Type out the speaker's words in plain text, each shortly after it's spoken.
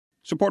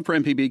Support for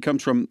MPB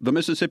comes from the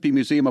Mississippi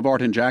Museum of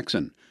Art in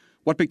Jackson.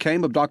 What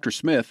Became of Dr.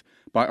 Smith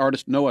by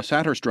artist Noah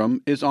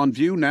Satterstrom is on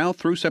view now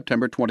through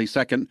September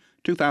 22,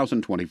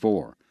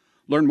 2024.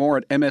 Learn more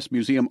at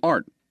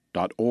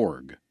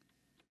msmuseumart.org.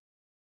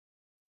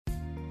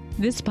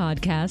 This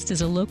podcast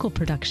is a local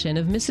production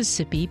of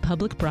Mississippi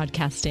Public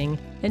Broadcasting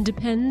and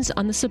depends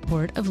on the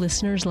support of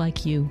listeners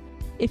like you.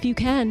 If you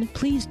can,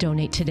 please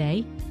donate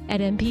today at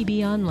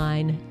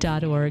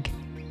mpbonline.org.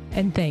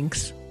 And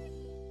thanks.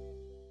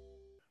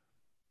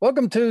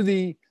 Welcome to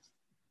the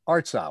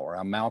Arts Hour.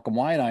 I'm Malcolm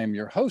White. I am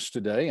your host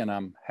today, and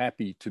I'm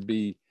happy to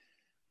be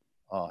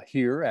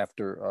here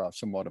after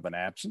somewhat of an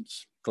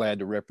absence. Glad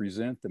to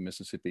represent the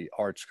Mississippi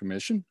Arts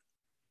Commission.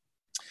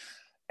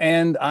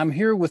 And I'm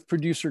here with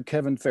producer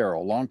Kevin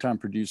Farrell, longtime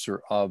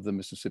producer of the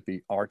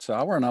Mississippi Arts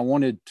Hour. And I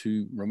wanted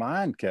to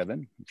remind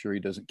Kevin, I'm sure he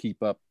doesn't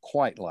keep up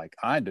quite like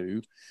I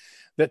do,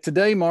 that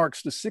today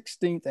marks the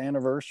 16th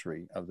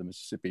anniversary of the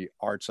Mississippi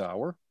Arts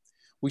Hour.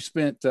 We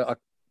spent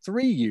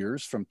 3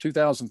 years from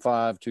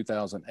 2005,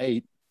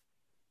 2008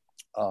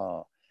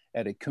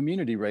 at a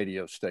community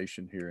radio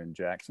station here in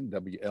Jackson,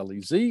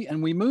 WLEZ,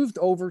 and we moved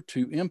over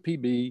to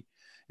MPB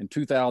in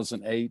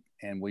 2008,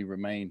 and we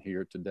remain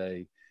here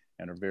today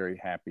and are very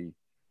happy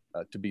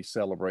to be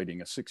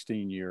celebrating a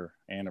 16-year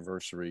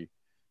anniversary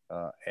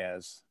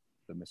as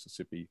the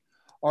Mississippi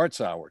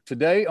Arts Hour.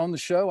 Today on the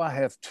show, I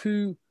have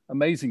two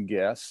amazing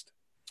guests.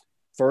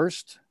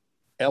 First,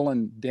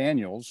 Ellen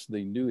Daniels,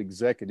 the new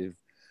executive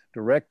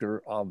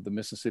director of the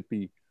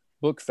Mississippi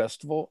Book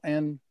Festival,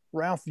 and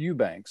Ralph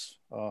Eubanks,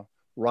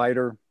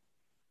 writer,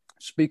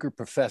 speaker,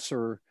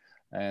 professor,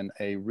 and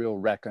a real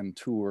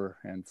raconteur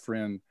and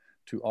friend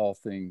to all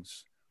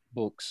things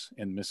books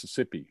in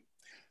Mississippi.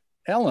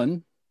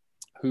 Ellen,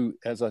 who,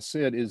 as I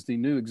said, is the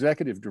new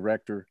executive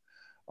director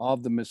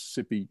of the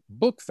Mississippi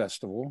Book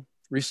Festival,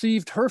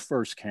 received her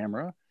first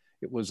camera.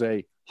 It was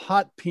a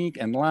hot pink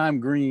and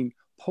lime green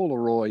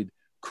Polaroid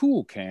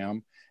Cool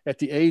Cam at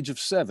the age of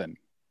 7.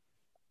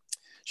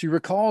 She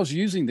recalls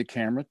using the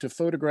camera to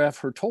photograph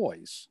her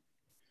toys.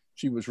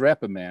 She was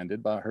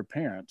reprimanded by her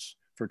parents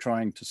for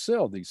trying to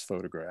sell these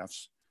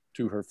photographs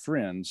to her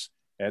friends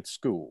at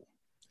school.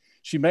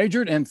 She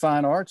majored in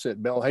fine arts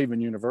at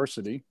Belhaven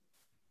University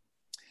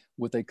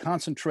with a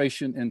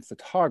concentration in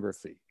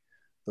photography.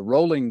 The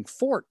Rolling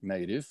Fork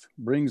native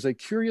brings a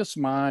curious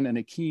mind and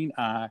a keen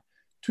eye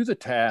to the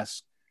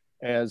task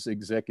as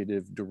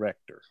executive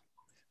director.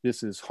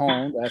 This is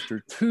honed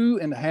after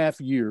 2.5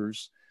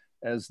 years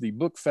as the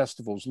book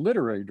festival's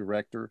literary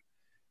director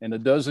and a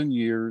dozen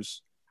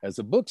years as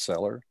a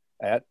bookseller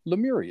at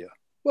Lemuria.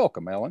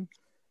 Welcome, Ellen.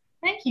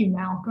 Thank you,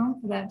 Malcolm,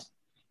 for that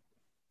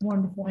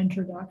wonderful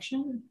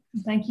introduction.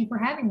 Thank you for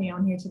having me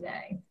on here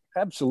today.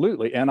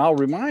 Absolutely. And I'll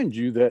remind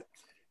you that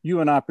you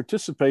and I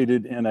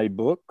participated in a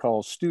book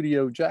called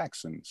Studio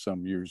Jackson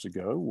some years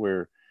ago,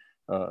 where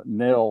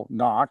Nell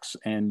Knox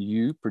and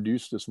you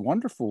produced this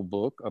wonderful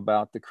book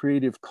about the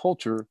creative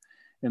culture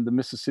in the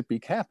Mississippi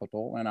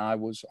capital, and I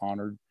was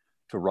honored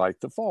to write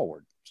the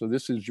foreword. So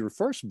this is your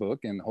first book,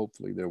 and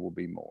hopefully there will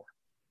be more.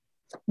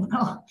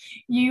 Well,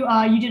 you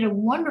did a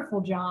wonderful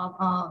job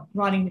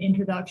writing the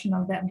introduction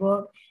of that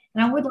book.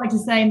 And I would like to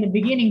say in the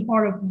beginning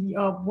part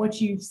of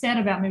what you said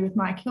about me with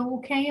my Cool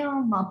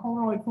Cam, my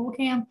Polaroid Cool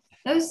Cam,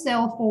 those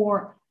sell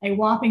for a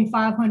whopping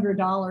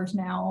 $500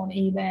 now on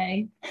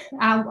eBay.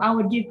 I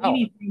would give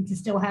anything to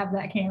still have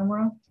that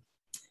camera.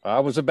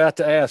 I was about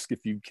to ask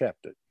if you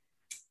kept it.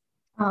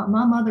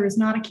 My mother is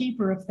not a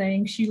keeper of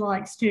things. She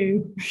likes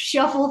to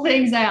shuffle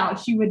things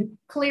out. She would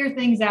clear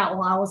things out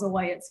while I was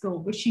away at school,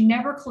 but she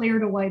never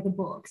cleared away the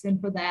books.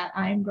 And for that,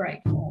 I am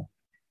grateful.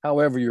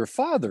 However, your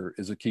father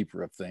is a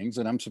keeper of things,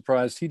 and I'm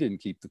surprised he didn't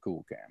keep the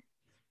Cool Cam.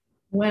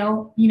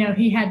 Well, you know,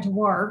 he had to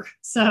work,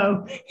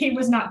 so he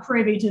was not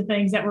privy to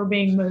things that were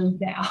being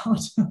moved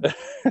out.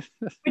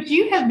 But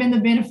you have been the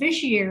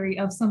beneficiary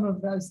of some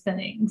of those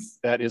things.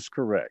 That is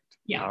correct.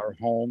 Yeah. Our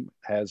home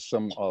has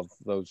some of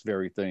those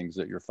very things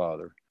that your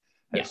father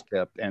has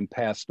kept and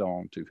passed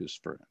on to his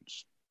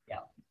friends. Yeah.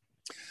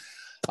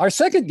 Our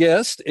second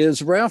guest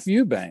is Ralph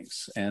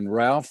Eubanks, and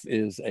Ralph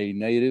is a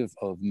native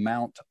of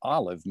Mount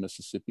Olive,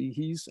 Mississippi.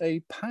 He's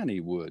a Piney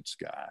Woods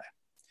guy.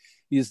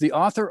 He is the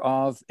author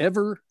of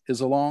Ever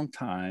is a Long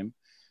Time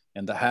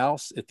and The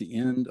House at the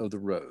End of the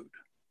Road.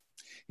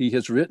 He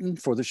has written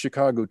for the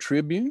Chicago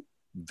Tribune,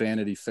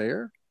 Vanity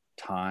Fair,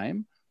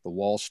 Time, the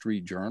Wall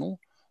Street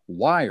Journal,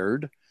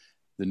 Wired,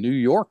 the New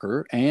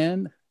Yorker,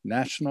 and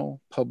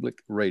National Public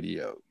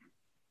Radio.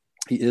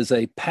 He is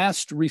a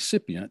past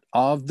recipient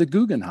of the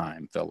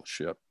Guggenheim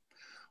Fellowship,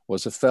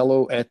 was a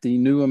fellow at the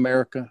New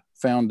America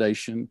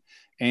Foundation,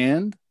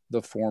 and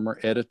the former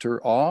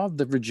editor of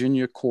the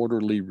Virginia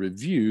Quarterly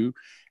Review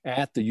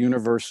at the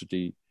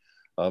University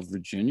of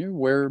Virginia,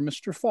 where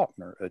Mr.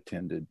 Faulkner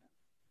attended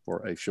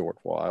for a short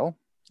while,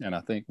 and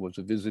I think was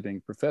a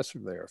visiting professor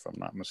there, if I'm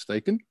not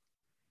mistaken.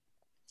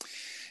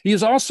 He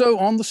is also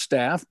on the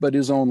staff, but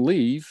is on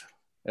leave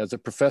as a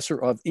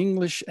professor of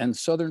English and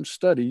Southern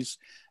Studies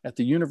at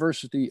the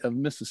University of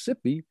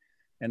Mississippi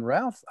And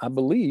Ralph, I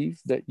believe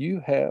that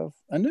you have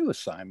a new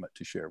assignment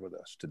to share with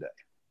us today.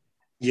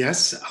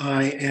 Yes,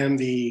 I am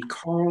the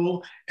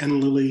Carl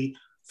and Lily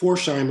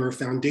Forsheimer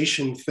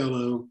Foundation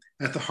Fellow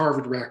at the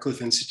Harvard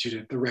Radcliffe Institute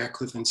at the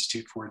Radcliffe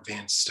Institute for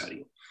Advanced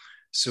Study.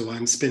 So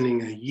I'm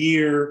spending a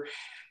year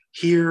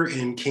here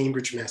in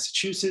Cambridge,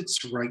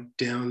 Massachusetts, right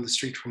down the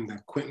street from the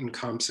Quentin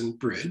Compson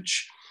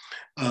Bridge,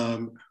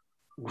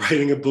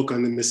 writing a book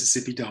on the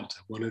Mississippi Delta.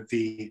 One of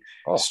the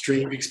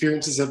strange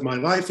experiences of my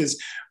life is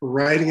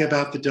writing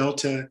about the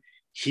Delta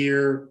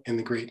here in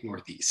the great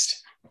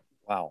Northeast.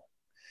 Wow.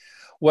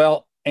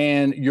 Well,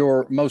 and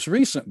your most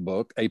recent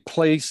book, A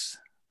Place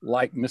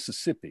Like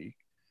Mississippi,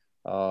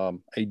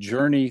 a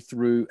journey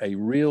through a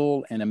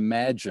real and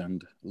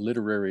imagined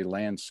literary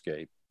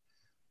landscape,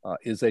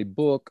 is a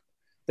book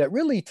that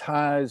really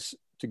ties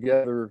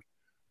together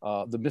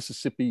the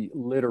Mississippi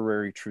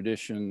literary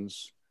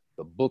traditions,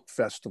 the book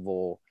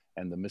festival,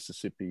 and the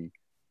Mississippi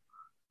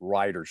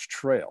Writers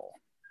Trail,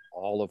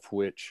 all of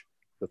which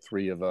the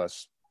three of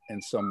us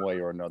in some way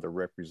or another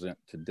represent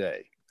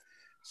today.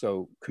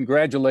 So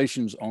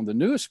congratulations on the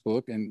newest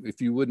book. And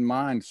if you wouldn't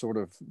mind, sort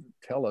of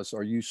tell us,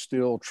 are you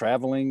still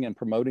traveling and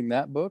promoting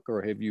that book,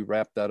 or have you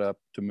wrapped that up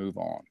to move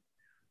on?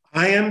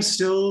 I am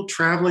still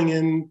traveling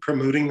and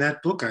promoting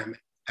that book. I'm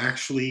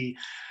actually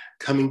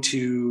coming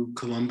to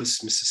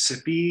Columbus,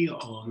 Mississippi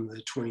on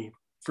the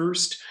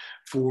 21st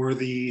for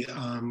the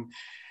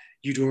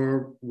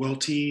Eudora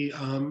Welty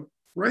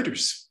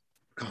Writers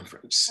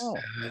Conference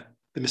at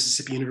the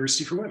Mississippi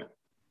University for Women.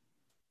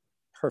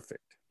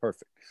 Perfect,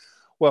 perfect.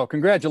 Well,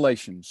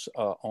 congratulations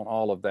on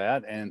all of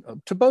that. And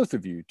to both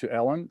of you, to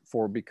Ellen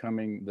for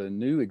becoming the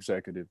new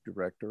executive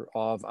director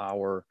of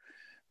our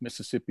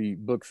Mississippi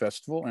Book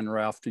Festival, and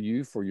Ralph, to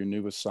you for your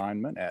new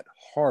assignment at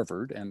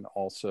Harvard, and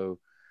also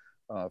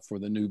for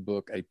the new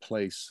book, A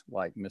Place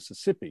Like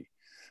Mississippi.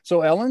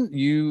 So Ellen,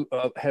 you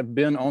have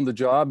been on the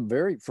job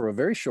for a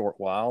very short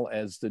while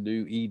as the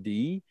new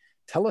ED.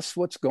 Tell us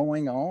what's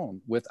going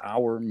on with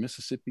our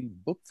Mississippi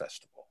Book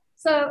Festival.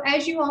 So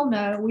as you all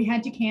know, we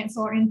had to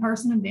cancel our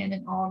in-person event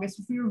in August,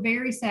 which we were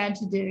very sad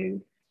to do,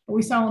 but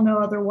we saw no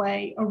other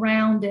way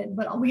around it.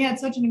 But we had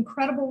such an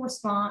incredible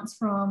response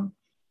from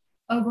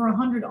over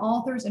 100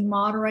 authors and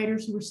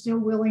moderators who were still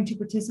willing to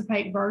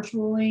participate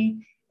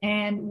virtually.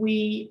 And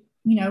we,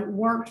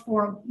 worked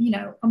for,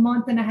 a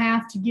month and a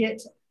half to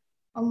get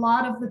a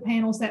lot of the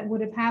panels that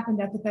would have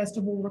happened at the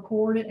festival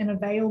recorded and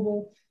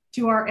available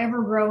to our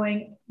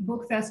ever-growing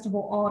book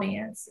festival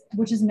audience,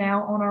 which is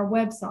now on our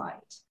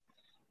website.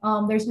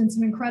 There's been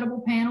some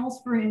incredible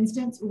panels. For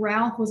instance,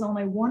 Ralph was on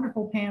a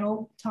wonderful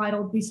panel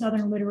titled The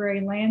Southern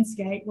Literary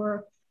Landscape,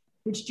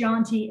 which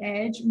John T.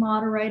 Edge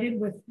moderated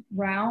with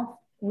Ralph,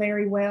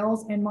 Larry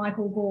Wells, and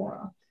Michael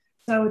Gora.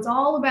 So it's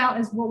all about,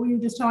 as what we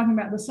were just talking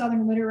about, the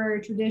Southern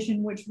literary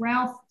tradition, which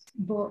Ralph's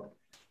book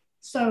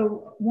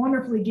so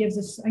wonderfully gives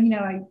us,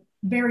 a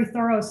very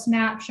thorough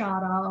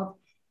snapshot of.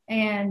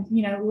 And,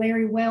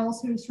 Larry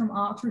Wells, who's from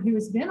Oxford, who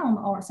has been on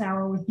the Arts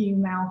Hour with you,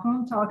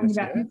 Malcolm, talking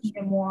about his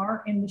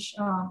memoir in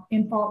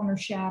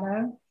Faulkner's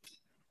Shadow.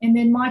 And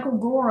then Michael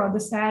Gora, The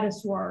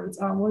Saddest Words,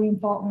 William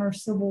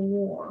Faulkner's Civil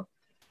War.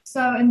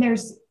 So, and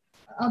there's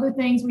other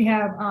things. We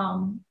have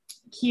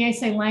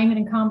Kiese Layman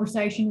in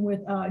conversation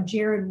with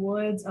Jared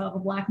Woods of a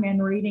Black Man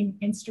Reading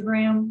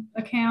Instagram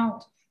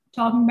account,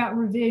 talking about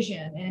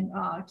revision and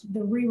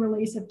the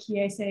re-release of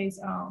Kiese's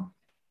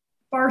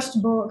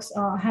first books,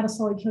 How to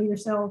Slowly Kill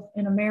Yourself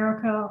in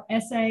America,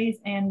 Essays,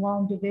 and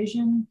Long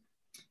Division.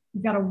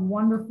 We've got a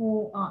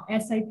wonderful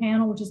essay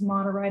panel, which is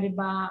moderated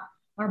by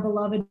our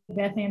beloved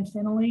Beth Ann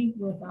Finley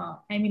with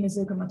Amy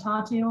Nizuka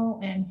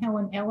Matatiel and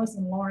Helen Ellis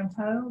and Lauren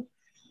Tove.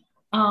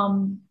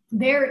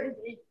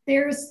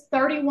 There's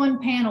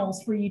 31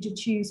 panels for you to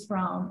choose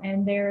from,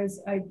 and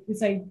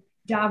it's a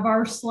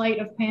diverse slate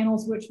of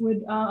panels which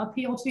would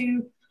appeal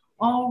to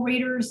all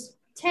readers'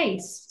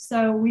 tastes.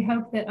 So we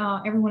hope that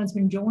everyone has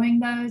been enjoying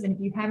those. And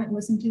if you haven't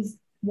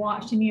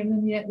watched any of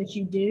them yet, that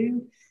you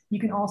do. You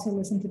can also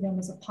listen to them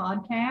as a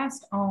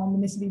podcast on the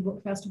Mississippi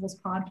Book Festival's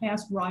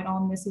podcast, Right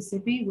on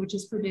Mississippi, which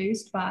is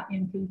produced by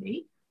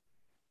MPB.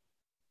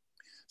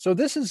 So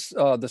this is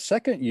the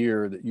second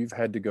year that you've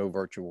had to go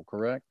virtual,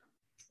 correct?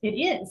 It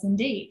is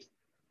indeed.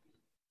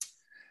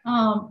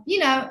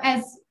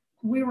 As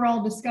we were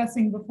all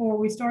discussing before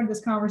we started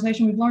this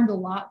conversation, we've learned a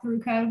lot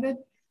through COVID.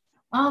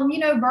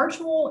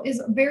 Virtual is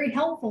very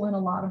helpful in a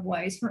lot of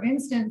ways. For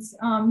instance,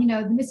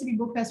 the Mississippi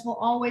Book Festival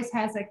always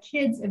has a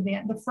kids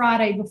event the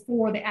Friday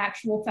before the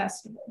actual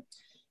festival.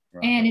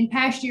 Right. And in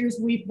past years,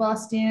 we've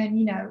bussed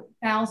in,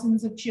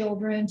 thousands of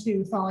children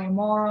to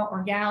Thalia-Mara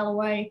or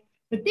Galloway.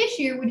 But this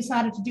year we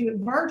decided to do it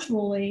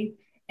virtually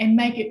and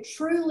make it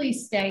truly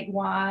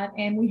statewide.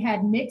 And we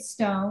had Nick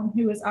Stone,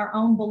 who is our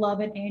own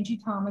beloved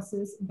Angie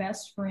Thomas's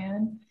best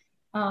friend.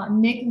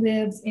 Nick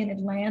lives in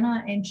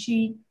Atlanta, and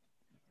she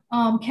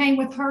came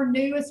with her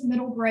newest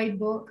middle grade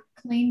book,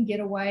 Clean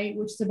Getaway,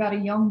 which is about a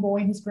young boy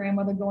and his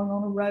grandmother going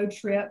on a road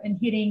trip and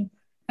hitting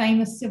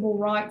famous civil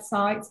rights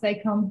sites. They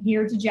come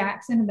here to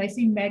Jackson and they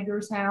see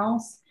Medgar's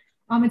house.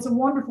 It's a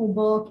wonderful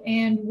book,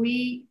 and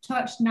we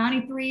touched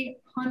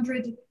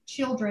 9,300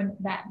 children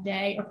that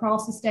day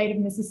across the state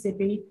of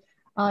Mississippi.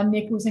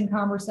 Nick was in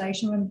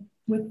conversation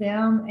with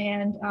them,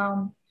 and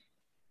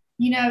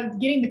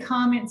getting the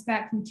comments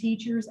back from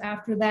teachers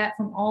after that,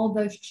 from all of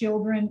those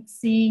children,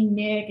 seeing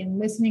Nick and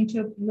listening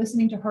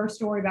to her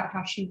story about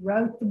how she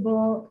wrote the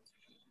book.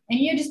 And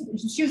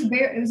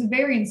it was a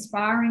very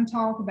inspiring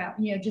talk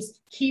about,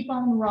 just keep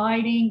on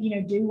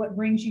writing, do what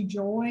brings you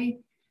joy.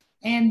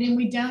 And then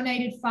we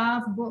donated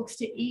 5 books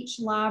to each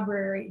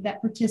library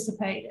that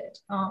participated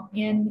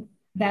in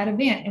that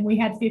event. And we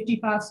had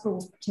 55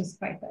 schools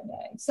participate that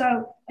day.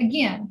 So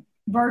again,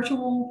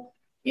 virtual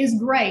is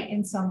great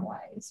in some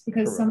ways,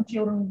 because Correct. some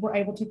children were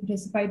able to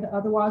participate that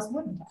otherwise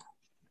wouldn't have.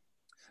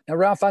 Now,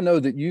 Ralph, I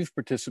know that you've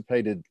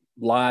participated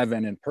live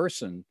and in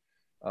person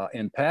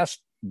in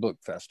past book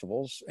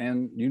festivals,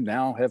 and you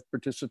now have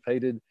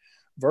participated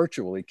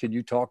virtually. Could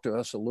you talk to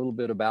us a little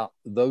bit about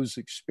those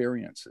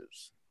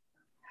experiences?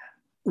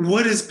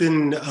 What has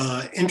been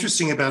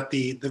interesting about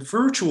the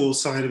virtual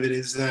side of it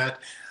is that,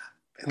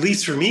 at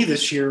least for me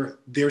this year,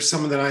 there's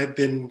someone that I've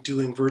been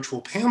doing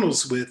virtual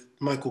panels with,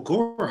 Michael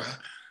Gora,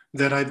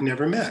 that I've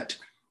never met.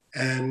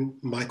 And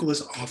Michael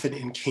is often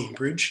in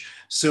Cambridge,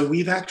 so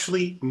we've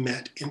actually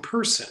met in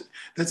person.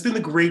 That's been the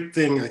great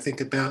thing, I think,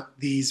 about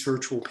these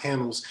virtual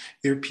panels.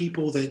 They're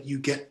people that you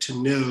get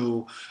to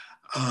know,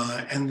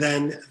 and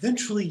then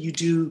eventually you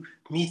do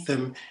meet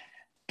them.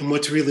 And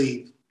what's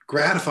really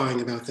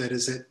gratifying about that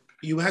is that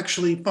you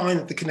actually find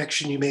that the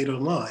connection you made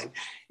online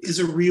is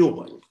a real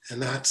one.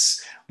 And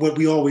that's what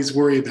we always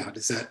worry about,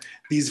 is that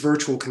these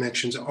virtual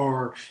connections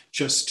are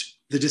just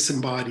the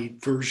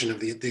disembodied version of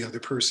the other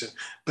person.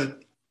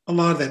 But a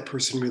lot of that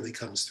person really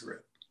comes through.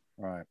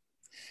 Right.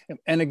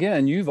 And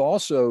again, you've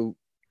also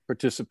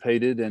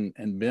participated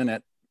and been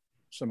at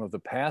some of the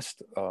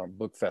past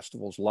book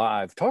festivals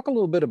live. Talk a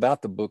little bit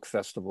about the book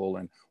festival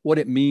and what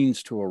it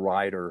means to a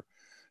writer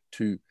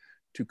to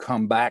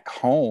come back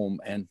home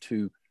and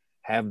to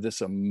have this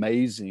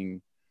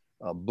amazing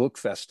book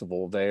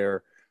festival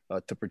there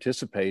to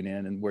participate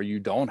in, and where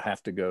you don't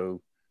have to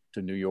go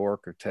to New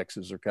York or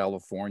Texas or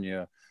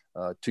California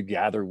to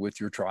gather with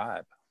your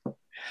tribe.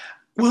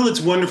 Well,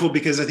 it's wonderful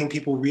because I think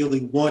people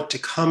really want to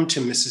come to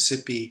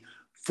Mississippi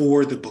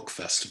for the book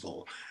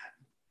festival,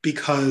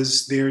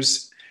 because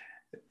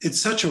it's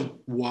such a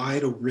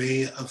wide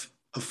array of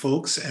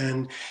folks,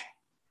 and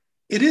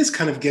it is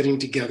kind of getting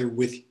together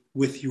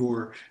with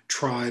your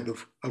tribe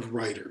of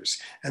writers.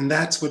 And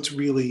that's what's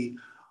really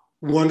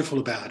wonderful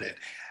about it.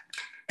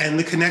 And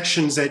the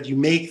connections that you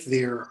make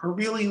there are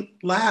really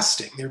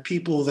lasting. They're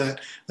people that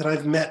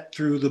I've met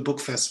through the book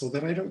festival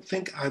that I don't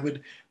think I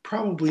would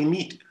probably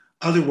meet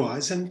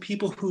otherwise, and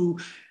people who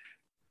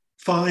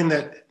find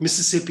that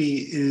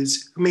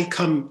may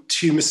come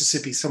to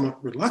Mississippi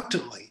somewhat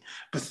reluctantly,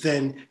 but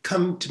then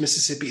come to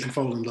Mississippi and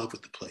fall in love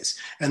with the place.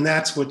 And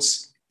that's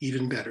what's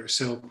even better.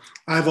 So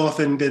I've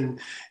often been,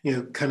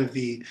 kind of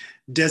the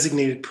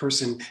designated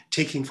person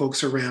taking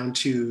folks around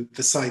to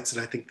the sites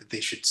that I think that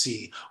they should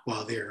see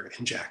while they're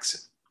in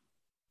Jackson.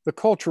 The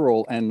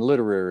cultural and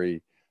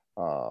literary,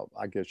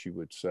 I guess you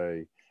would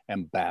say,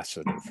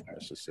 ambassador for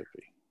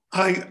Mississippi.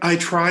 I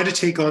try to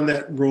take on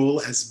that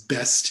role as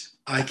best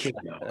I can.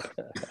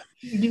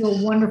 You do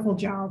a wonderful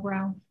job,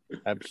 Ralph.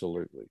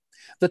 Absolutely.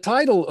 The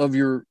title of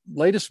your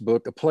latest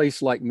book, A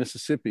Place Like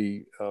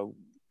Mississippi,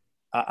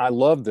 I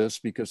love this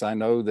because I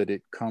know that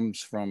it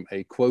comes from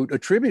a quote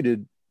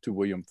attributed to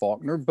William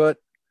Faulkner, but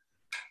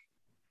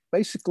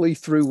basically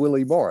through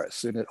Willie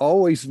Morris. And it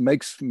always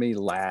makes me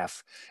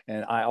laugh.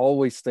 And I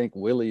always think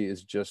Willie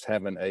is just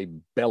having a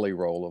belly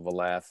roll of a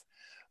laugh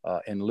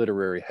in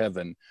literary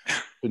heaven.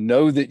 To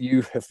know that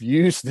you have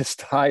used this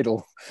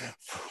title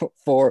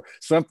for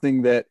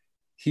something that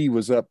he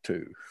was up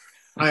to.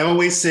 I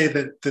always say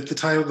that the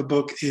title of the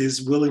book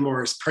is Willie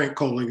Morris Prank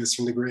Calling Us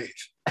from the Grave.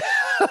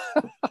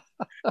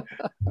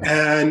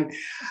 And,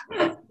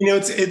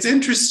 it's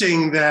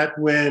interesting that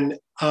when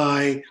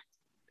I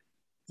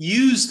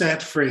used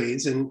that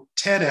phrase, and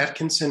Ted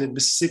Atkinson at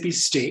Mississippi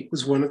State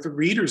was one of the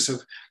readers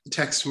of the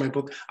text of my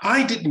book,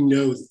 I didn't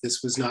know that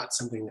this was not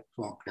something that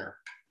Faulkner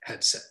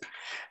had said.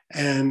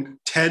 And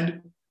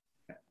Ted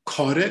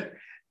caught it,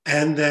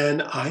 and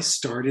then I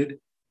started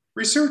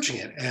researching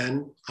it.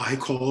 And I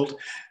called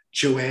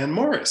Joanne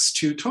Morris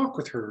to talk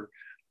with her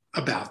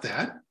about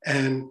that.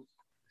 And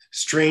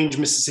strange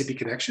Mississippi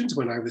connections,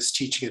 when I was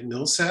teaching at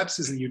Millsaps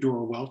as a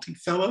Eudora Welty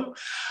Fellow,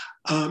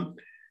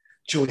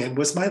 Joanne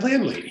was my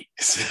landlady.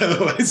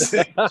 So I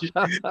said,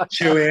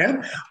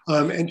 Joanne,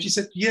 and she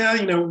said,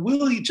 yeah,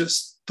 Willie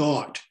just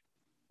thought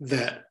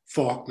that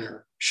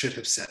Faulkner should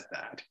have said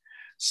that.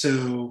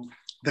 So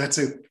it's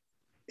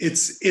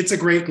a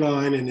great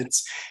line, and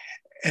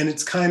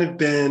it's kind of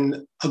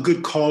been a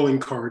good calling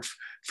card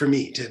for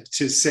me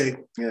to say,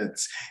 yeah,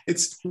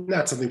 it's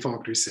not something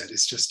Faulkner said.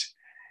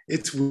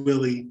 It's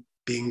Willie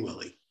being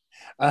Willie.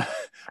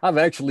 I've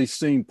actually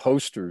seen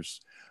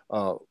posters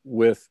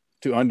with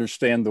to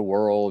understand the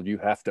world, you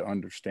have to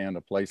understand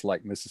a place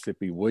like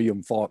Mississippi.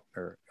 William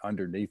Faulkner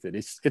underneath it.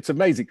 It's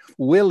amazing.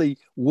 Willie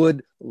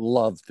would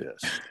love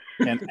this,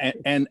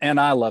 and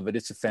I love it.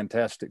 It's a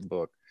fantastic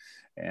book,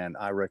 and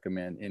I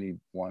recommend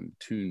anyone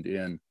tuned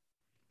in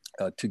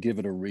to give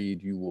it a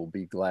read. You will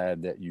be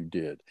glad that you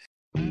did.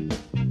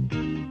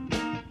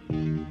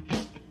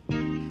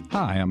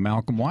 Hi, I'm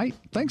Malcolm White.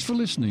 Thanks for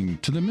listening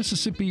to the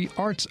Mississippi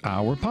Arts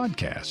Hour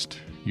podcast.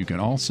 You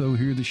can also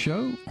hear the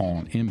show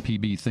on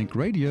MPB Think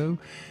Radio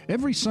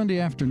every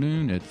Sunday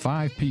afternoon at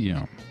 5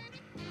 p.m.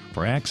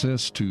 For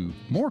access to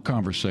more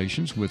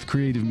conversations with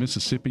creative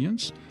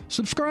Mississippians,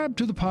 subscribe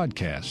to the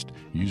podcast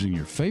using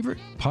your favorite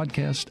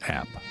podcast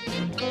app.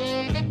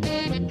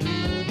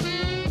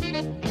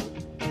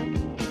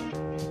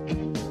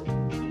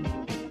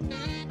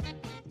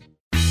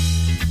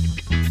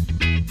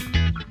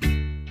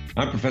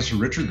 I'm Professor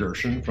Richard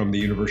Gershon from the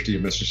University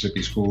of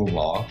Mississippi School of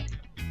Law,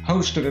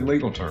 host of In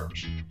Legal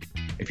Terms.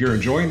 If you're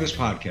enjoying this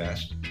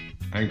podcast,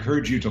 I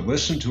encourage you to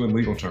listen to In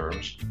Legal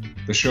Terms,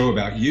 the show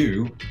about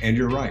you and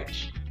your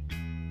rights.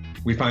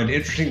 We find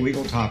interesting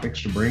legal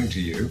topics to bring to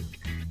you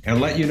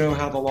and let you know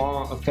how the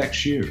law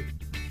affects you.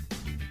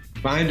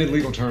 Find In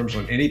Legal Terms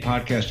on any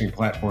podcasting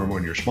platform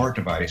on your smart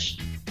device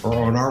or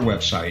on our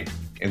website,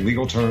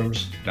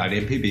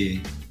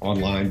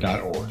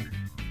 inlegalterms.mpbonline.org.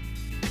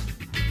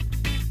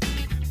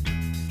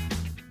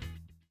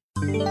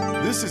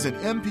 This is an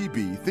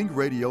MPB Think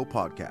Radio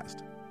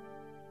podcast.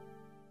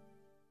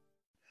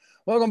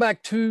 Welcome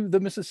back to the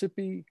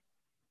Mississippi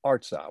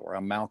Arts Hour.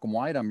 I'm Malcolm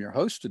White. I'm your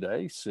host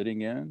today,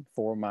 sitting in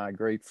for my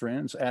great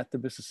friends at the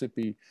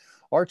Mississippi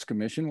Arts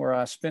Commission, where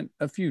I spent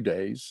a few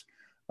days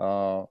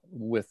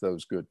with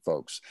those good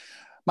folks.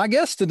 My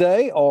guests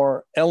today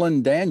are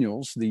Ellen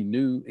Daniels, the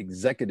new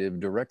executive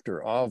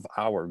director of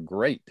our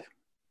great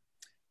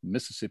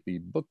Mississippi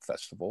Book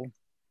Festival,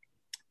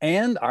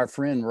 and our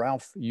friend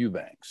Ralph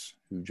Eubanks,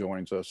 who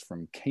joins us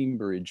from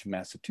Cambridge,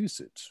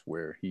 Massachusetts,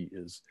 where he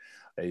is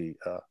a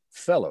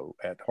fellow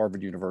at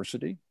Harvard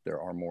University.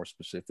 There are more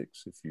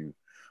specifics if you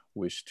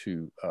wish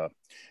to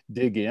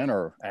dig in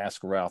or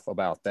ask Ralph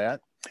about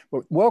that.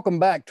 But welcome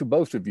back to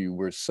both of you.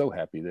 We're so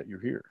happy that you're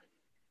here.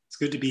 It's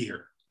good to be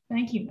here.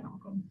 Thank you,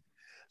 Malcolm.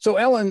 So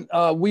Ellen,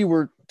 we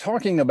were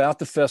talking about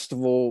the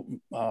festival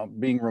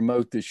being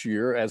remote this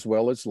year as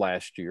well as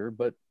last year,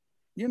 but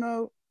you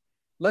know,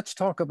 let's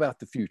talk about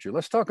the future.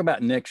 Let's talk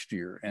about next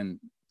year and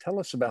tell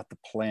us about the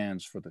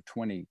plans for the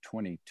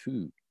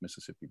 2022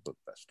 Mississippi Book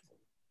Festival.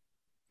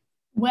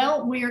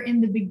 Well, we are in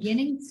the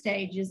beginning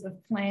stages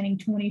of planning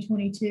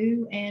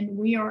 2022, and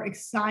we are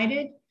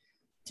excited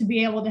to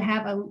be able to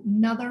have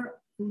another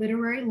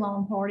literary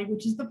lawn party,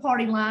 which is the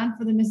party line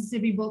for the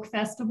Mississippi Book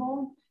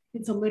Festival.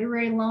 It's a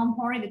literary lawn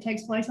party that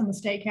takes place on the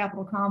State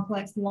Capitol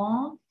Complex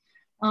lawn.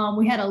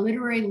 We had a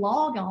literary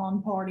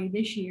log-on party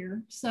this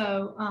year.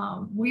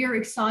 So we are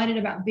excited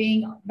about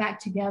being back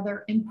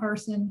together in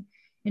person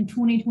in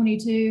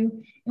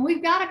 2022. And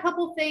we've got a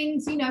couple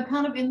things, you know,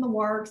 kind of in the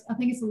works. I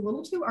think it's a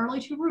little too early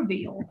to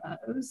reveal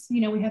those.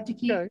 You know, we have to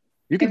keep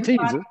you can tease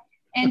it.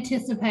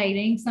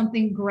 Anticipating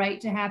something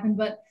great to happen.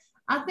 But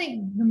I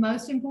think the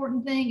most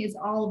important thing is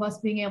all of us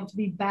being able to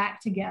be back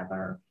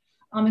together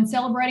and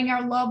celebrating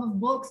our love of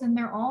books and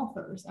their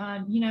authors.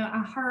 You know,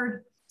 I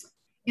heard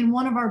in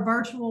one of our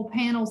virtual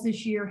panels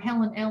this year,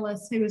 Helen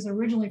Ellis, who is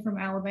originally from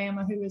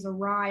Alabama, who is a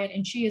riot,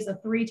 and she is a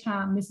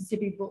 3-time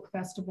Mississippi Book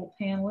Festival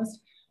panelist.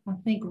 I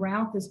think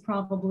Ralph is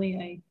probably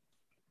a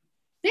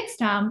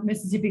 6-time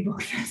Mississippi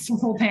Book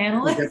Festival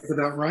panelist. That's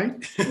about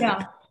right.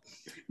 Yeah.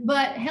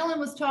 But Helen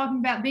was talking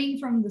about being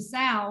from the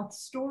South,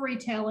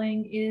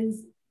 storytelling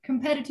is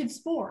competitive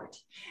sport.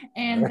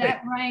 And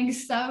that rang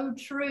so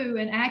true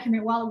and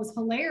accurate. While it was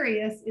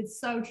hilarious, it's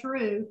so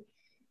true.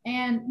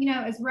 And, you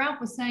know, as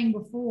Ralph was saying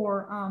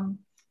before,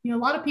 you know, a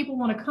lot of people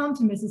want to come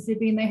to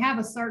Mississippi and they have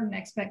a certain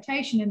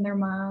expectation in their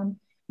mind.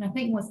 And I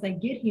think once they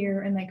get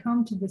here and they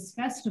come to this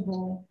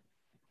festival,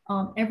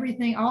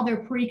 everything, all their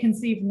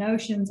preconceived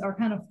notions are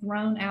kind of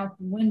thrown out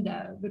the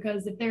window,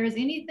 because if there is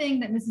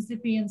anything that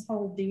Mississippians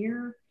hold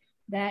dear,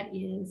 that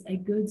is a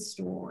good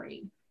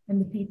story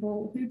and the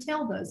people who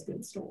tell those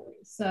good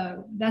stories.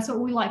 So that's what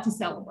we like to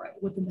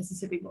celebrate with the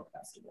Mississippi Book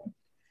Festival.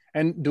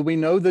 And do we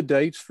know the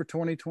dates for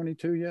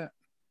 2022 yet?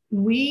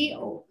 We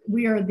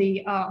are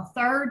the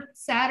third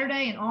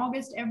Saturday in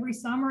August every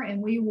summer, and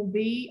we will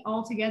be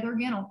all together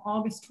again on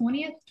August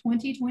 20th,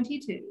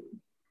 2022.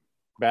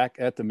 Back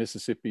at the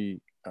Mississippi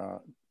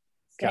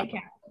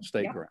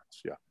State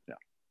grounds.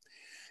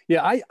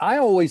 Yeah. I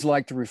always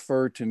like to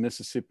refer to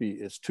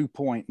Mississippi as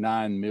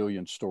 2.9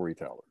 million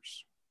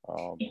storytellers.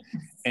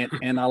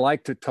 And I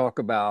like to talk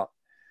about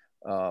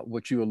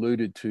what you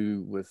alluded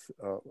to with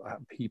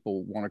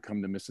people want to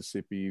come to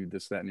Mississippi,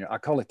 this, that, and the other. I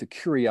call it the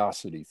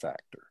curiosity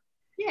factor.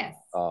 Yes.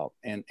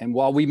 And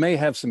while we may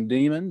have some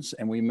demons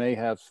and we may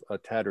have a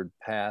tattered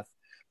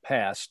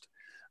past,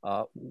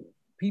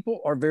 people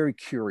are very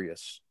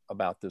curious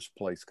about this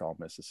place called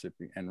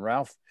Mississippi. And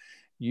Ralph,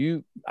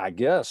 you, I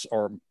guess,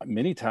 are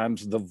many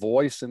times the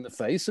voice and the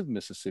face of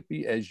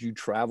Mississippi as you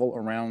travel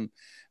around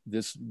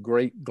this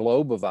great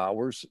globe of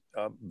ours,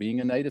 being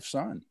a native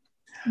son.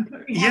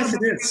 Yes,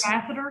 it is.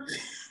 Ambassador?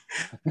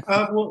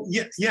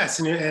 Yes,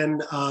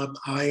 and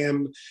I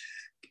am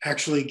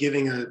actually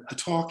giving a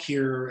talk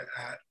here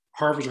at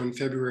Harvard on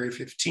February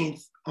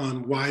 15th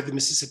on why the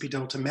Mississippi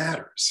Delta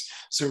matters.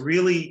 So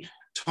really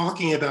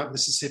talking about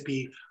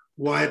Mississippi,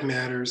 why it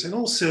matters, and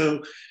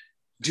also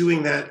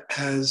doing that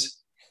as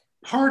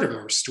part of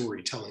our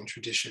storytelling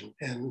tradition.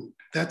 And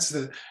that's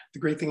the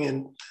great thing.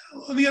 And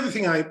the other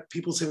thing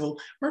people say, well,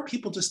 aren't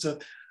people just a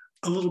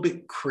little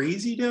bit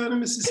crazy down in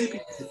Mississippi?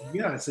 I said,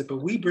 yeah, I said,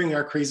 but we bring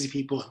our crazy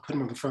people and put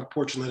them on the front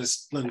porch and let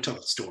them tell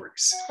the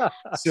stories.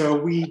 So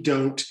we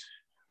don't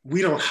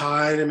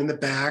hide them in the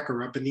back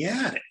or up in the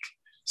attic.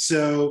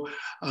 So,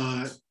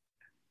 and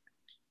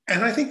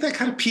I think that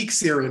kind of piques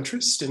their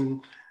interest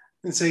and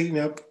say, you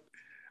know,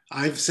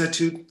 I've said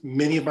to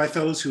many of my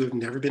fellows who have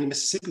never been to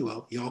Mississippi,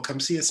 well, y'all come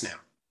see us now.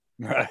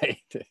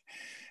 Right.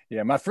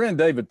 Yeah. My friend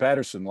David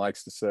Patterson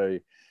likes to say,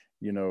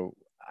 you know,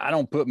 I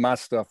don't put my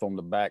stuff on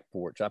the back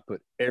porch. I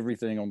put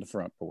everything on the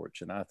front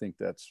porch. And I think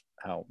that's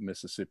how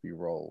Mississippi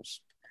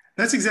rolls.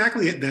 That's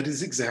exactly it. That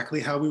is exactly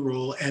how we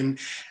roll. And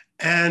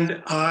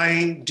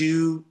I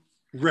do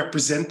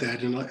represent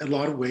that in a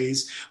lot of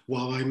ways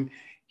while I'm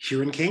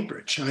here in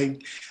Cambridge.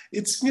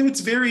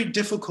 It's very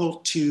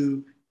difficult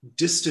to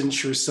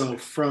distance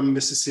yourself from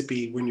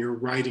Mississippi when you're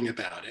writing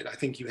about it. I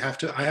think I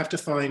have to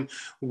find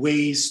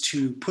ways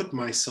to put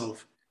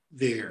myself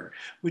there,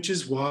 which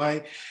is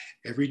why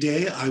every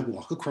day I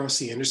walk across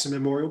the Anderson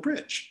Memorial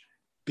Bridge,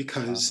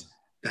 because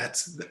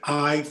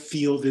I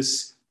feel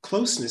this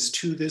closeness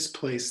to this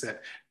place,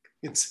 that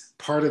it's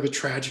part of a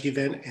tragic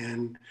event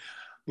and,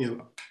 you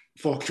know,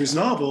 Faulkner's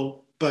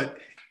novel, but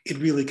it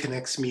really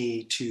connects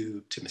me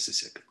to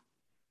Mississippi.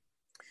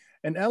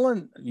 And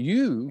Ellen,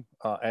 you,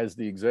 as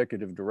the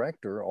executive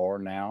director, are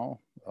now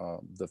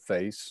the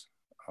face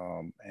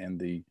and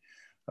the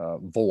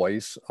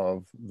voice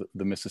of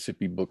the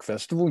Mississippi Book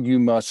Festival. You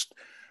must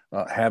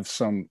have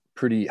some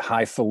pretty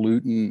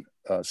highfalutin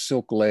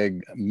silk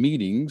leg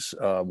meetings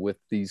with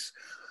these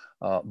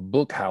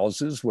book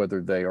houses,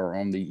 whether they are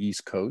on the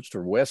East Coast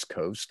or West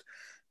Coast.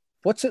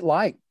 What's it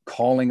like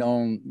calling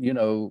on, you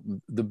know,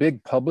 the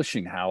big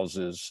publishing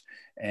houses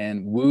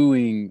and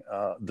wooing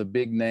the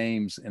big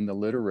names in the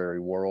literary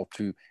world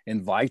to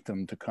invite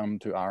them to come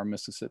to our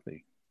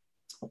Mississippi?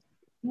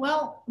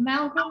 Well,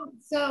 Malcolm,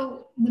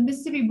 so the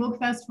Mississippi Book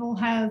Festival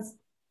has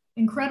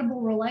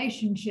incredible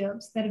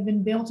relationships that have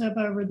been built up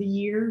over the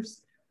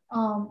years,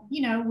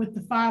 you know, with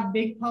the 5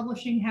 big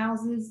publishing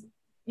houses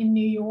in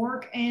New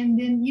York, and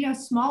then, you know,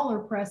 smaller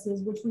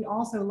presses, which we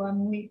also love.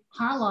 And we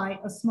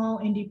highlight a small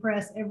indie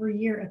press every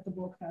year at the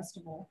book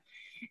festival.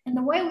 And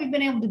the way we've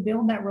been able to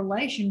build that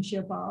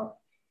relationship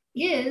up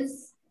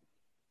is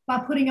by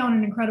putting on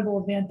an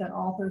incredible event that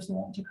authors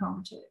want to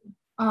come to.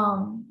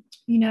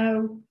 You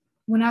know,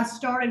 when I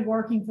started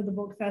working for the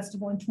book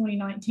festival in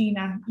 2019,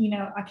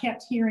 I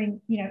kept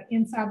hearing, you know,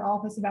 inside the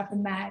office about the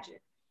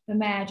magic.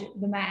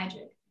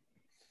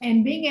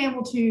 And being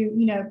able to,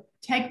 you know,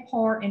 take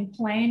part in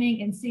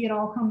planning and see it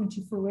all come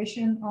into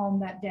fruition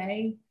on that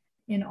day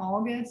in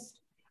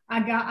August, I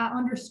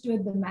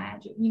understood the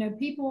magic. You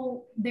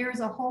know, there's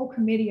a whole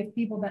committee of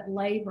people that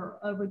labor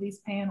over these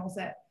panels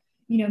that,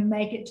 you know,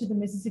 make it to the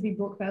Mississippi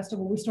Book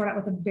Festival. We start out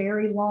with a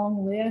very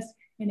long list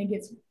and it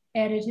gets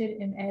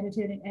edited and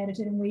edited and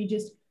edited. And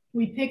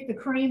we pick the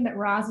cream that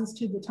rises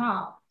to the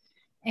top.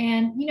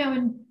 And, you know,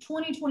 in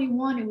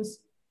 2021, it was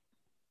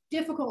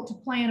difficult to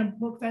plan a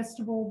book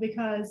festival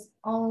because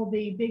all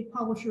the big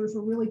publishers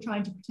were really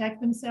trying to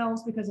protect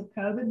themselves because of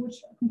COVID, which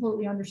I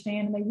completely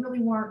understand. And they really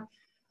weren't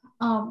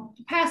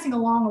passing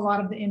along a lot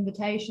of the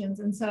invitations.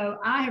 And so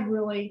I have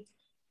really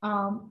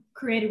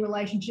created a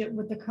relationship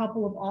with a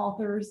couple of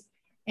authors.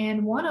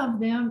 And one of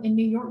them in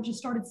New York just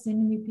started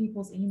sending me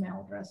people's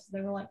email addresses.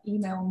 They were like,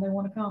 email them, they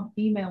want to come,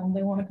 email them,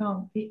 they want to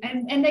come.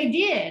 And they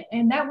did.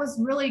 And that was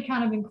really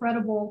kind of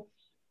incredible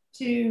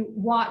to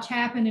watch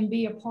happen and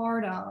be a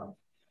part of.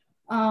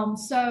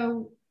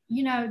 So,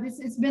 you know,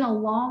 it's been a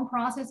long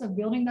process of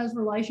building those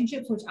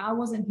relationships, which I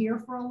wasn't here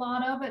for a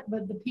lot of it,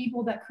 but the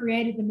people that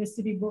created the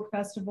Mississippi Book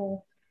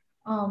Festival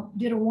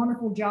did a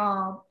wonderful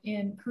job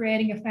in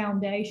creating a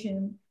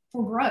foundation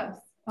for growth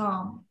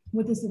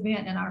with this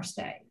event in our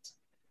state.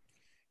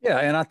 Yeah,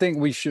 and I think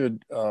we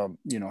should,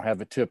 you know,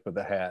 have a tip of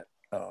the hat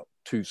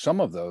to some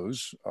of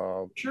those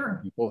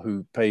people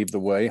who paved the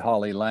way.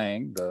 Holly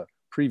Lang, the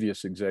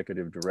previous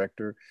executive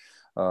director,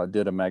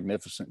 did a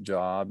magnificent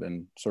job,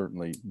 and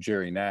certainly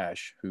Jerry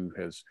Nash, who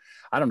has,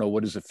 I don't know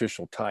what his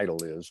official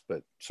title is,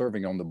 but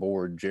serving on the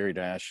board, Jerry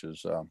Nash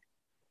is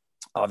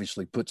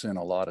obviously puts in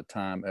a lot of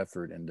time,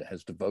 effort, and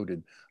has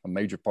devoted a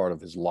major part of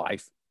his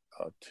life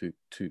to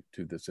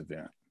this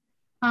event.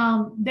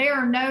 There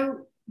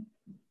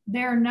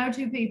are no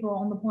 2 people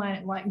on the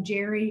planet like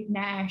Jerry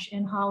Nash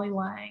and Holly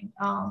Lang.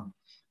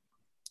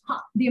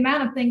 The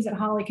amount of things that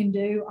Holly can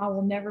do, I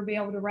will never be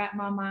able to wrap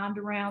my mind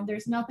around.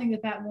 There's nothing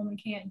that woman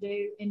can't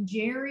do. And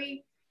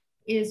Jerry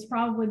is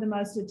probably the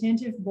most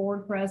attentive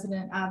board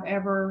president I've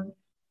ever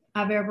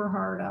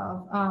heard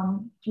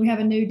of. We have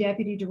a new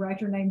deputy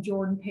director named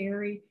Jordan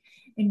Perry,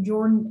 and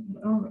Jordan,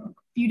 a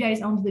few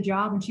days onto the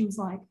job, and she was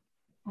like,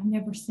 I've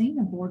never seen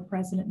a board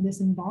president this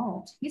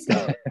involved. He's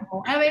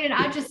incredible. I mean, and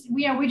I just,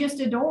 we just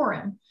adore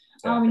him.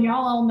 And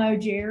y'all all know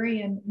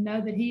Jerry and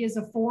know that he is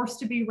a force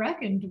to be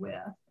reckoned with.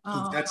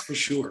 That's for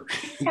sure.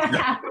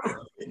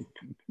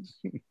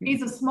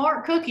 He's a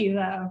smart cookie,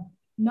 though.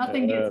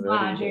 Nothing gets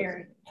by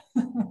Jerry.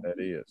 That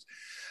is.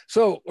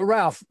 So,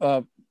 Ralph,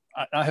 I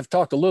have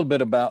talked a little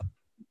bit about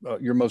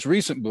your most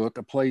recent book,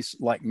 A Place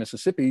Like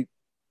Mississippi.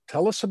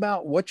 Tell us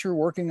about what you're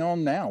working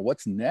on now.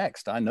 What's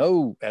next? I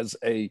know as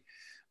a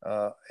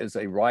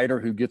writer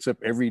who gets up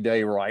every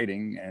day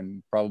writing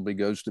and probably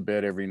goes to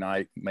bed every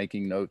night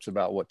making notes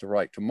about what to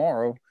write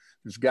tomorrow,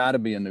 there's got to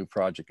be a new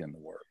project in the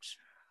works.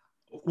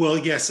 Well,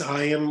 yes,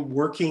 I am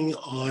working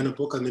on a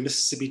book on the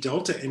Mississippi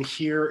Delta, and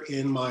here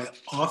in my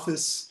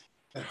office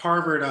at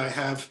Harvard, I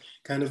have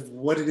kind of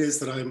what it is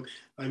that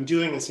I'm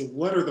doing and say,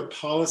 what are the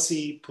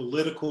policy,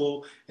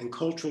 political, and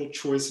cultural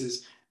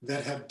choices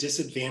that have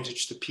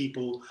disadvantaged the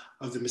people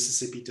of the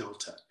Mississippi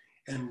Delta?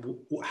 And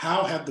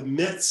how have the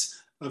myths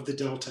of the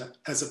Delta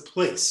as a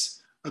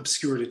place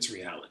obscured its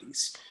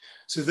realities?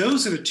 So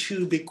those are the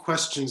two big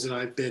questions that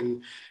I've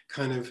been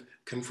kind of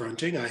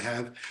confronting. I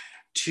have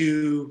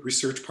two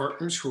research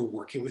partners who are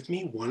working with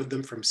me, one of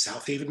them from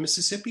South Haven,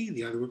 Mississippi,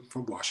 the other one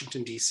from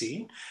Washington,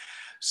 D.C.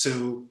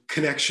 So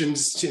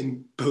connections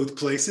in both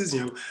places.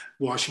 You know,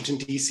 Washington,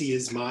 D.C.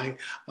 is my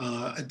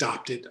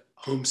adopted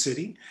home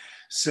city.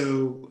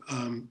 So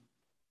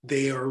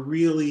they are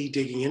really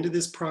digging into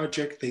this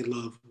project. They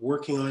love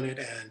working on it.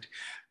 And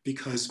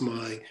because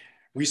my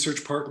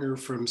research partner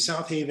from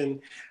South Haven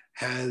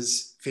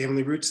has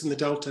family roots in the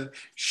Delta,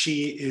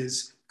 she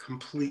is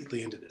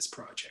completely into this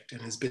project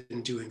and has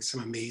been doing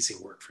some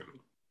amazing work for me.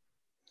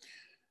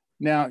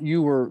 Now,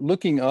 you were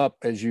looking up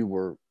as you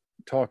were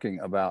talking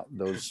about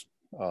those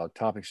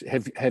topics.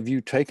 Have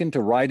you taken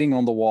to writing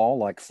on the wall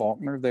like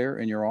Faulkner there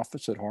in your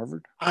office at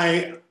Harvard?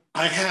 I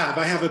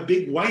have a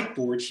big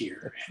whiteboard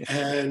here,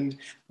 and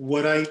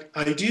what I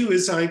do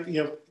is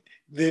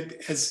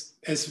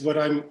as what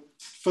I'm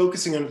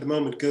focusing on at the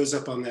moment goes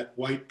up on that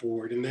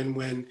whiteboard, and then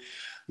when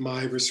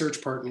my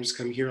research partners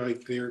come here,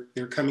 like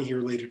they're coming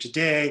here later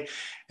today,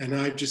 and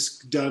I've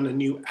just done a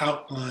new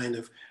outline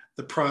of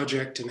the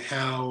project and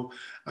how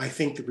I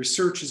think the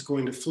research is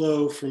going to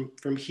flow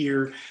from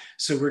here.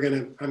 So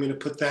I'm gonna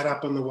put that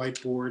up on the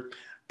whiteboard,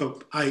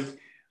 but I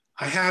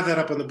have that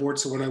up on the board,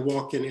 so when I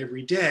walk in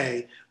every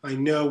day, I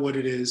know what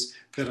it is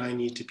that I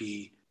need to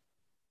be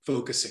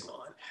focusing on.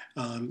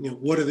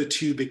 What are the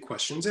two big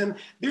questions? And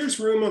there's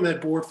room on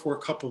that board for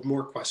a couple of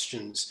more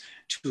questions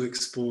to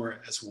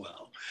explore as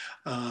well.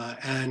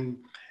 And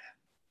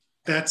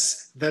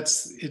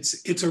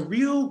it's a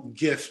real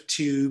gift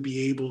to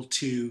be able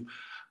to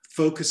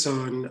focus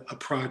on a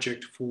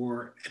project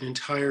for an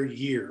entire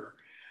year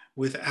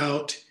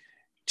without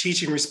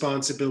teaching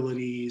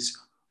responsibilities.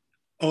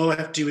 All I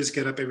have to do is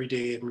get up every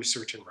day and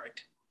research and write.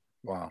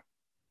 Wow.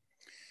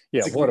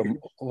 Yeah,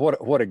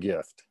 what a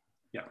gift.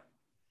 Yeah.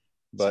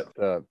 But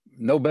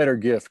no better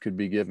gift could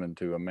be given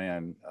to a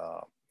man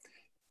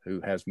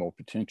who has more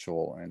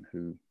potential and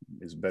who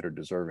is better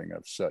deserving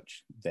of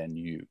such than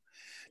you.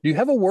 Do you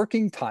have a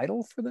working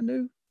title for the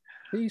new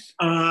piece?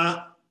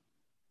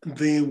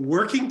 The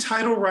working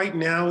title right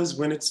now is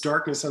When It's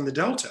Darkness on the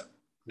Delta.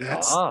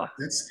 That's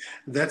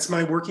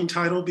my working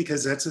title,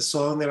 because that's a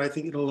song that I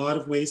think in a lot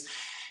of ways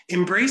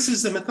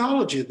embraces the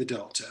mythology of the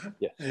Delta.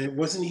 Yes. And it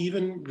wasn't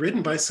even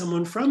written by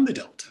someone from the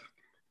Delta,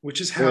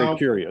 which is how very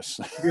curious.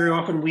 Very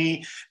often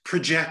we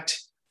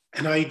project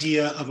an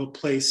idea of a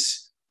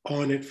place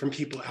on it from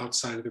people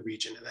outside of the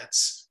region. And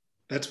that's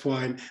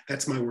why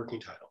that's my working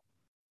title.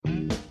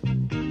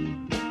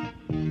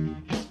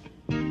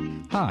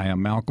 Hi,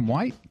 I'm Malcolm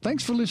White.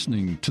 Thanks for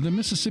listening to the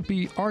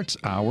Mississippi Arts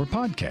Hour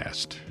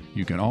podcast.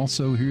 You can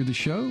also hear the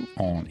show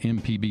on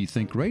MPB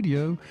Think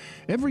Radio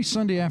every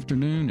Sunday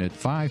afternoon at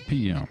 5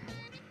 p.m.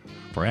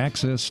 For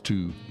access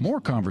to more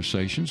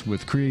conversations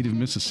with creative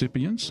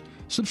Mississippians,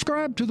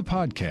 subscribe to the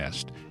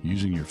podcast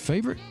using your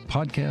favorite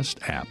podcast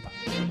app.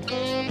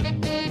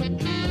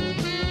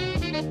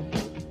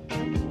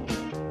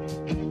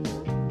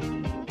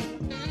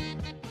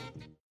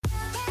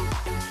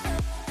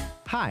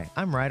 Hi,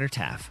 I'm Ryder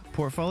Taff,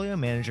 Portfolio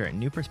Manager at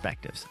New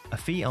Perspectives, a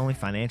fee-only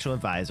financial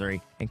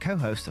advisory and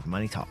co-host of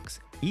Money Talks.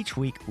 Each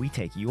week, we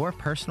take your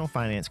personal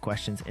finance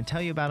questions and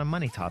tell you about a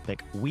money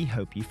topic we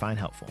hope you find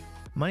helpful.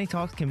 Money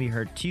Talks can be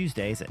heard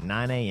Tuesdays at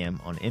 9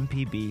 a.m. on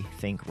MPB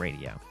Think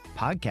Radio.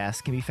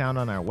 Podcasts can be found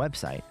on our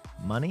website,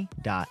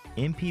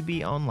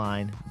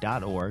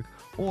 money.mpbonline.org,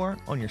 or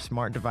on your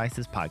smart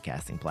device's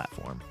podcasting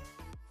platform.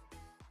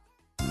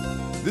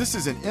 This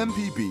is an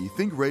MPB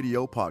Think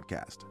Radio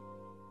podcast.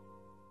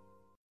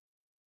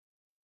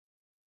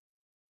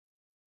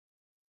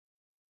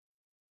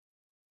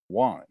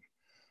 One.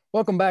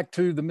 Welcome back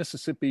to the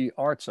Mississippi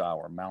Arts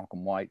Hour.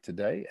 Malcolm White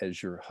today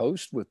as your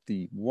host with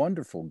the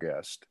wonderful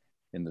guest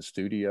in the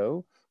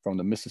studio, from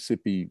the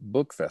Mississippi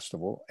Book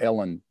Festival,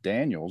 Ellen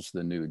Daniels,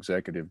 the new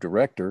executive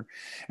director,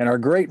 and our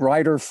great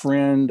writer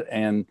friend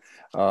and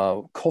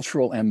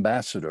cultural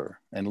ambassador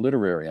and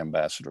literary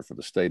ambassador for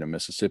the state of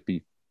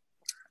Mississippi,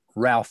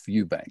 Ralph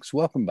Eubanks.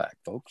 Welcome back,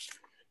 folks.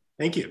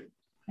 Thank you.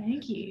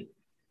 Thank you.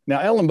 Now,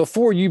 Ellen,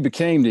 before you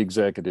became the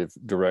executive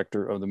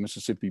director of the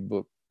Mississippi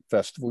Book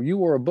Festival, you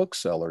were a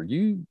bookseller.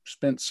 You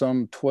spent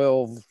some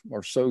 12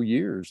 or so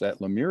years at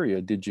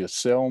Lemuria. Did you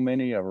sell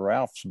many of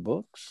Ralph's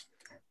books?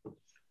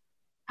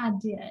 I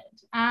did.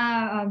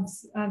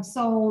 I've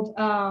sold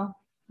an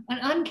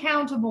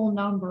uncountable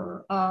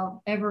number.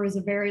 Ever is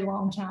a very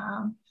long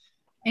time.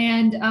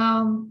 And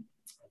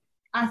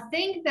I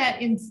think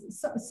that in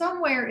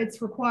somewhere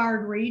it's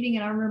required reading.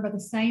 And I remember at the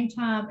same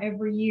time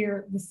every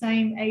year, the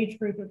same age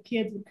group of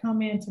kids would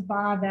come in to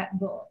buy that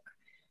book.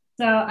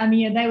 So, I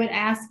mean, they would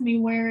ask me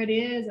where it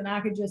is and I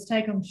could just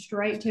take them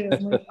straight to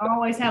it. We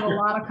always have a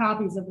lot of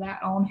copies of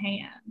that on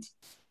hand.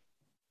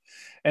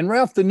 And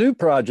Ralph, the new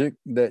project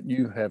that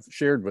you have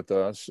shared with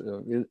us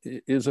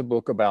is a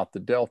book about the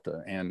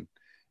Delta. And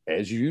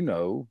as you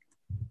know,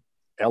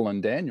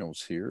 Ellen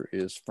Daniels here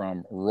is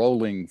from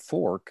Rolling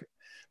Fork,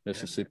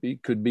 Mississippi.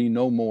 Could be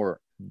no more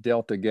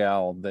Delta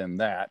gal than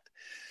that.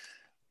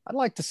 I'd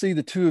like to see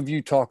the two of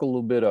you talk a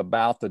little bit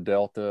about the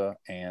Delta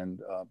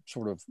and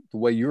sort of the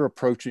way you're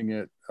approaching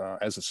it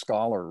as a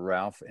scholar,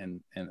 Ralph,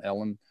 and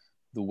Ellen,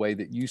 the way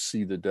that you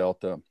see the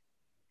Delta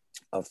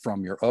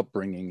from your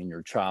upbringing and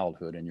your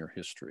childhood and your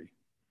history.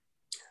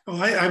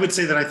 Oh, I would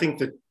say that I think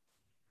that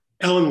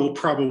Ellen will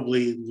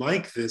probably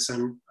like this.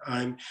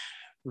 I'm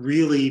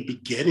really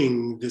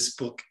beginning this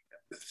book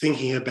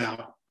thinking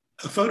about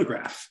a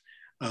photograph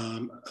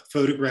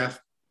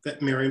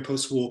that Marion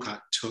Post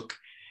Wolcott took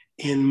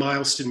in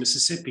Mileston,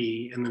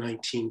 Mississippi in the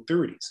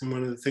 1930s. And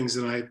one of the things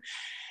that I've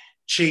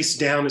chased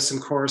down is some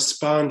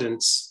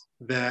correspondence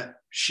that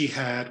she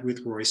had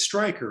with Roy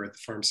Stryker at the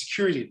Farm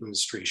Security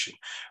Administration,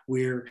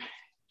 where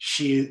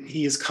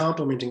he is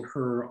complimenting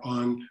her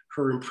on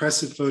her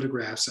impressive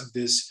photographs of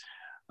this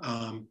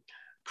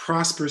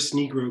prosperous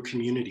Negro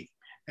community.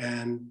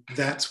 And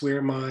that's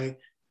where my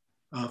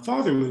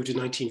father moved in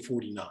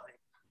 1949.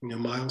 You know,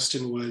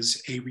 Mileston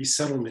was a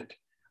resettlement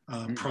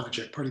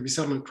project, part of the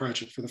resettlement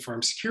project for the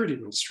Farm Security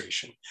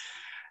Administration.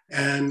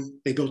 And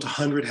they built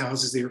 100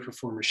 houses there for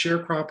former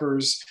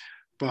sharecroppers,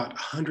 bought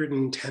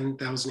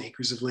 110,000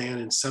 acres of land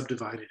and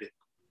subdivided it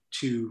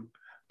to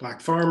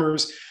Black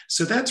farmers.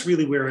 So that's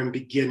really where I'm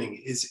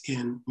beginning, is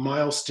in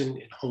Mileston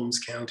in Holmes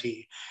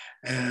County.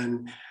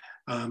 And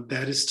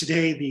that is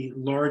today the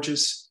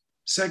largest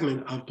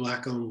segment of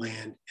Black-owned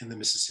land in the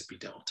Mississippi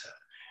Delta.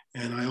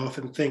 And I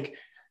often think,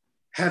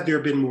 had there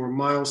been more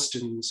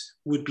Milestons,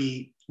 would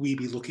we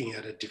be looking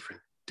at a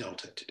different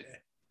Delta today?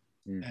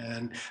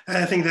 And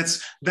I think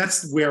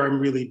that's where I'm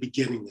really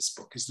beginning this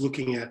book, is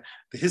looking at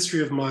the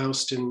history of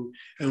Mileston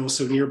and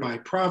also nearby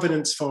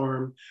Providence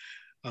Farm,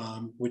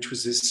 which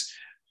was this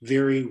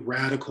very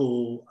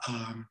radical,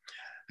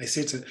 I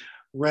say it's a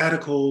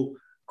radical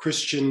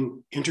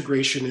Christian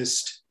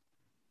integrationist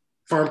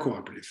farm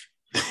cooperative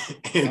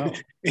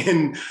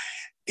in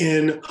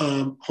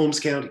Holmes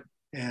County,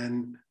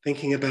 and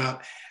thinking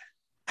about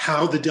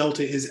how the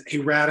Delta is a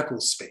radical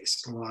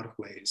space in a lot of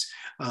ways,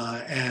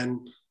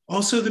 and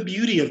also the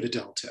beauty of the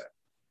Delta.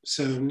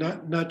 So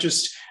not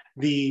just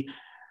the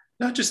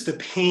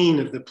pain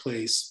of the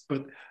place,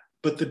 but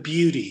the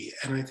beauty.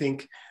 And I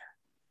think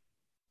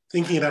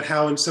thinking about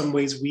how in some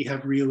ways we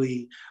have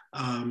really,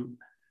 how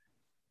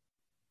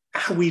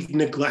we've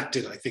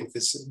neglected, I think,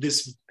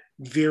 this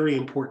very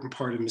important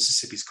part of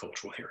Mississippi's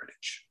cultural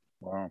heritage.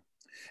 Wow.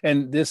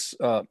 And this,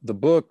 the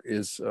book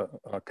is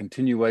a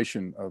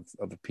continuation of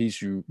a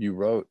piece you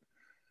wrote.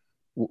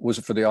 Was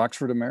it for the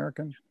Oxford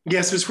American?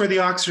 Yes, it was for the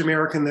Oxford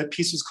American. That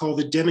piece was called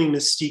The Dimming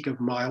Mystique of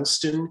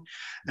Mileston.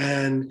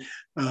 And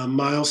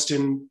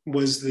Mileston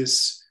was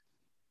this,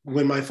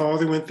 when my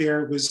father went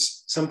there, it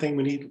was something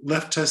when he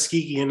left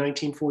Tuskegee in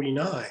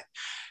 1949.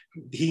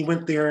 He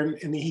went there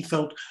and he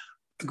felt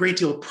a great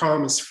deal of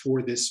promise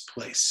for this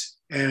place.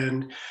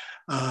 And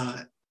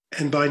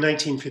by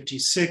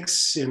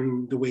 1956,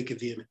 in the wake of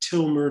the Emmett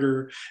Till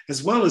murder,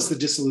 as well as the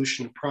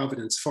dissolution of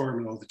Providence Farm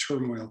and all the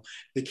turmoil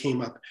that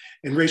came up,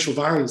 and racial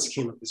violence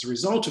came up as a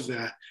result of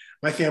that,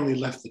 my family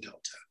left the Delta.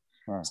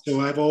 Wow.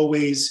 So I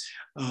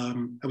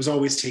was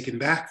always taken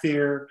back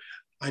there.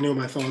 I know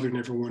my father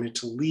never wanted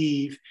to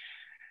leave.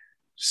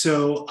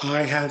 So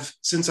I have,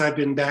 since I've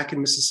been back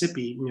in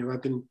Mississippi,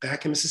 I've been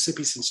back in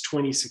Mississippi since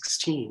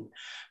 2016.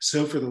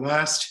 So for the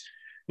last,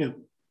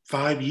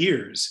 5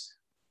 years,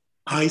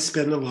 I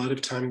spend a lot of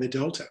time in the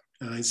Delta.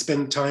 I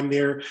spend time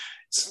there.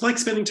 It's like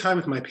spending time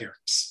with my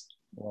parents.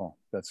 Wow,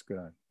 that's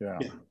good. Yeah.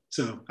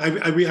 So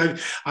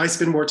I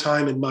spend more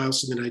time in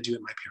Mileston than I do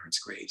at my parents'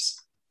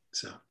 graves.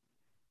 So.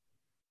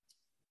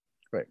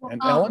 Great.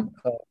 And Ellen,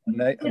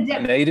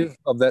 a native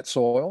of that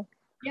soil?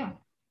 Yeah.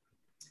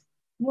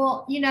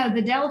 Well,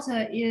 the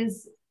Delta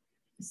is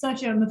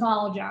such a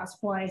mythologized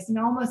place and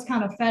almost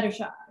kind of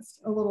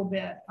fetishized a little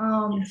bit.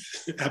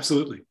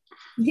 Absolutely.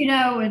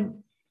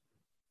 And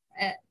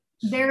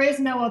there is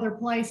no other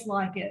place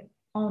like it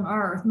on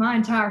earth. My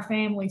entire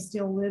family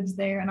still lives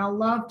there, and I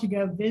love to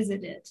go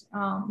visit it.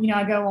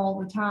 I go all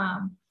the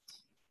time.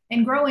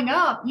 And growing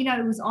up,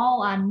 it was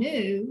all I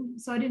knew,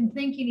 so I didn't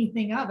think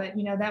anything of it.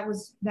 That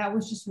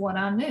was just what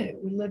I knew.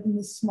 We lived in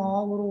this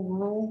small little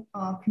rural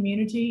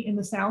community in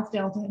the South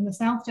Delta, and the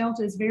South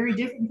Delta is very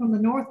different from the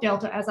North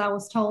Delta, as I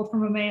was told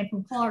from a man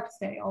from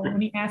Clarksdale when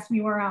he asked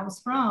me where I was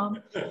from.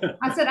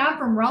 I said, I'm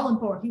from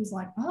Rollingport. He was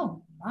like,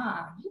 oh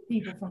my, you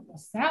people from the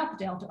South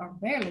Delta are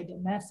barely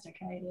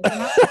domesticated.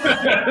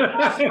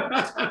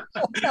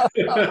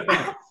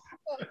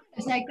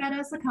 I take that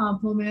as a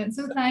compliment,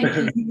 so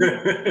thank you.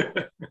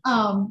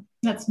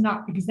 That's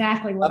not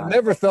exactly what I've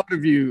never thought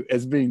of you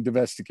as being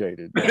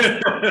domesticated.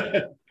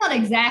 Not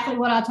exactly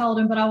what I told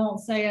him, but I won't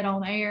say it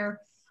on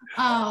air.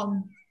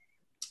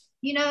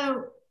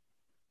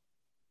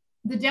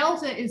 The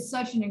Delta is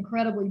such an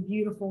incredibly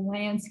beautiful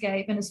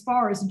landscape, and as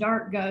far as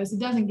dirt goes, it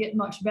doesn't get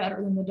much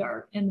better than the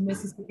dirt in the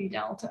Mississippi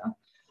Delta.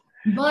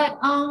 But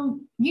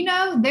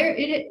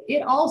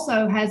it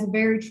also has a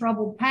very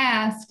troubled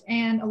past,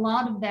 and a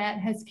lot of that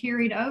has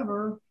carried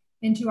over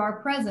into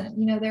our present.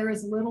 There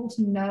is little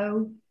to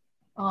no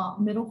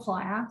middle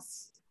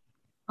class.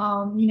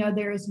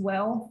 There is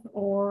wealth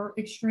or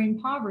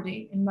extreme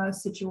poverty in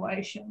most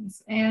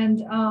situations.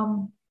 And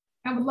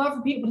I would love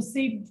for people to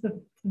see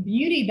the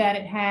beauty that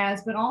it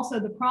has, but also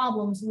the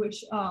problems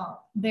which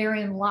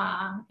therein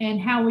lie, and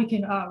how we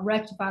can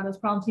rectify those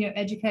problems.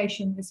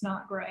 Education is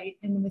not great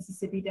in the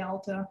Mississippi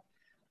Delta.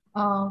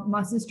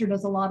 My sister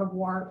does a lot of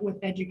work with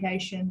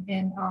education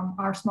in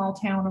our small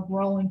town of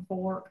Rolling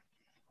Fork.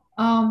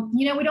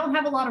 We don't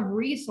have a lot of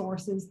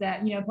resources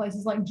that,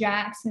 places like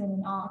Jackson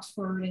and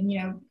Oxford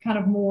and, kind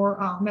of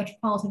more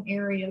metropolitan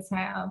areas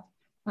have.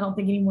 I don't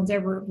think anyone's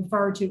ever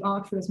referred to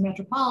Oxford as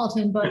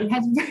metropolitan, but it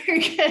has a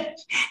very good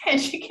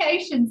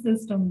education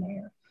system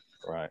there.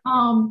 Right.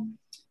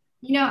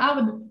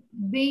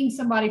 Being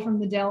somebody from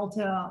the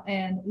Delta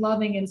and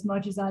loving it as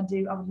much as I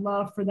do, I would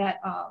love for that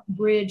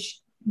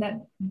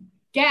that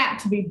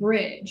gap to be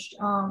bridged.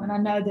 And I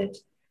know that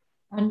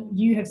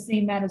you have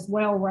seen that as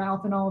well,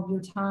 Ralph, in all of your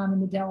time in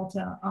the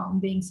Delta,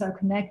 being so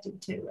connected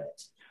to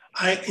it.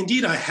 I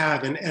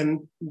have.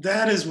 And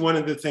that is one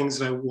of the things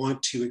that I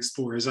want to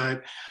explore. Is I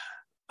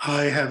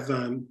have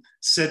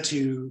said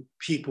to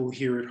people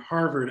here at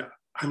Harvard,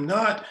 I'm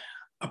not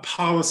a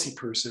policy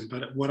person,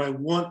 but what I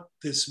want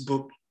this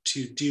book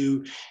to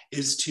do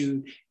is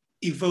to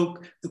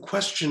evoke the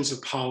questions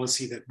of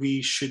policy that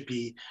we should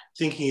be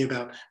thinking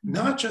about,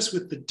 not just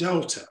with the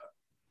Delta,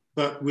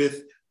 but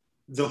with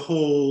the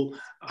whole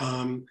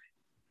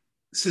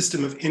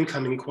system of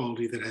income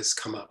inequality that has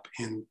come up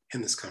in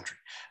this country.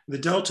 The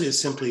Delta is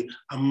simply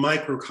a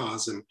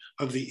microcosm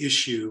of the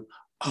issue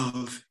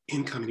of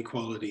income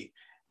inequality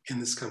in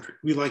this country.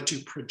 We like to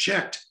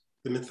project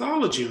the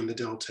mythology on the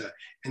Delta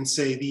and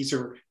say these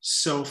are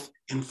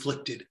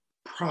self-inflicted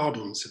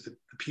problems that the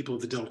people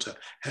of the Delta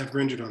have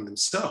rendered on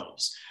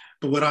themselves.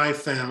 But what I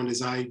found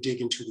as I dig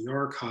into the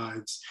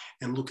archives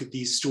and look at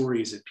these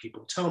stories that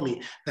people tell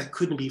me, that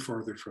couldn't be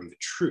farther from the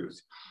truth.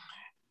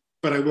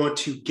 But I want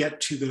to get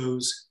to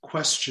those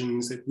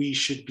questions that we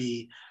should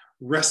be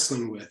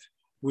wrestling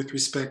with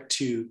respect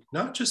to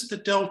not just the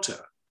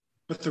Delta,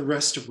 but the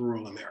rest of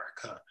rural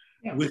America.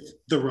 Yeah. With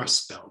the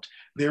Rust Belt.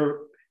 There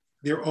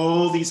are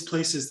all these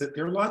places that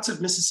there are lots of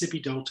Mississippi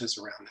Deltas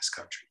around this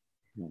country.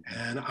 Mm-hmm.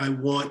 And I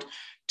want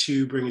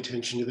to bring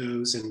attention to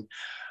those. And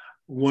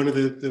one of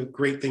the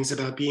great things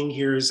about being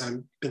here is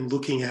I've been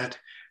looking at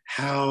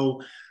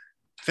how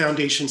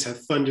foundations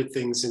have funded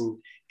things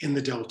in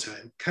the Delta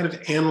and kind of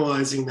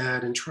analyzing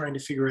that and trying to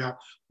figure out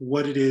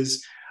what it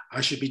is I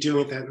should be doing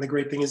with that. And the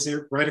great thing is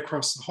there right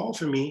across the hall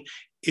from me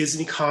is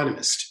an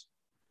economist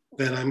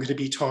that I'm going to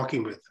be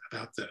talking with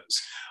about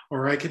those.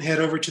 Or I can head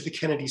over to the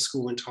Kennedy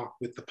School and talk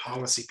with the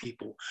policy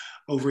people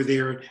over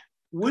there.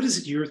 What is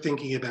it you're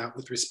thinking about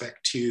with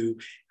respect to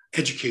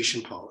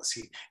education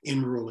policy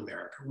in rural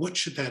America? What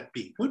should that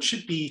be? What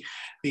should be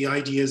the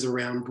ideas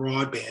around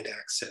broadband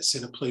access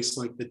in a place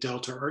like the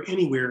Delta or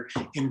anywhere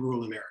in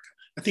rural America?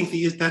 I think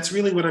that's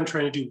really what I'm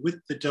trying to do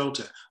with the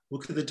Delta.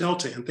 Look at the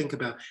Delta and think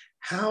about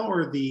how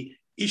are the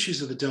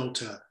issues of the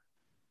Delta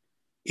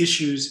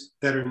issues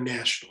that are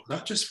national,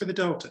 not just for the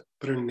Delta,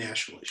 but are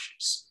national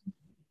issues.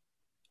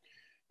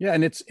 Yeah,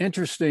 and it's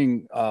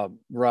interesting,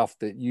 Ralph,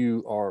 that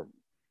you are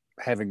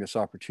having this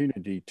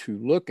opportunity to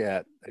look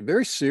at a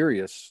very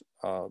serious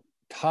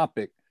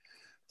topic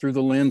through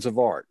the lens of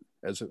art.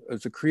 As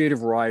a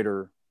creative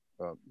writer,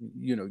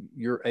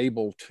 you're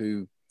able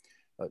to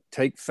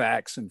take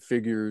facts and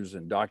figures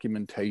and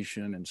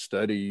documentation and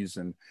studies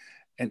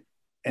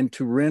and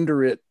to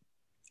render it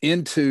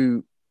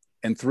into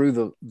and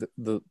through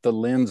the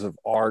lens of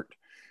art,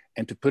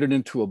 and to put it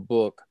into a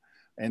book,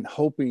 and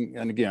hoping,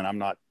 and again, I'm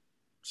not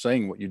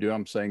saying what you do,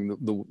 I'm saying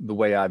the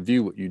way I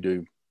view what you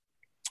do,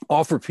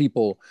 offer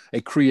people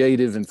a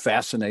creative and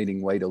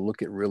fascinating way to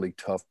look at really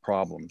tough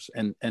problems.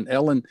 And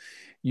Ellen,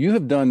 you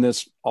have done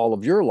this all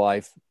of your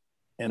life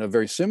in a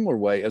very similar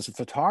way as a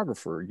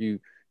photographer.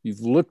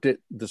 You've looked at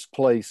this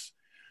place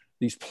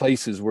these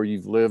places where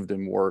you've lived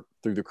and worked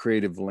through the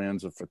creative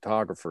lens of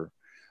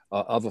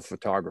a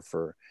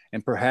photographer,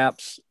 and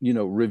perhaps,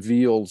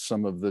 reveal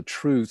some of the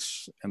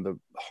truths and the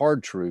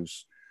hard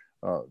truths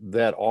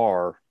that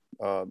are,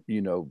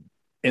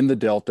 in the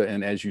Delta,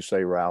 and as you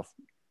say, Ralph,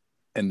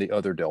 and the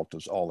other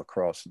deltas all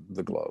across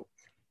the globe.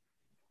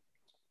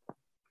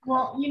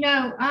 Well,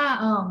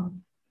 I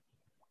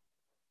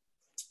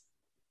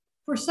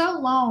for so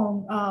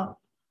long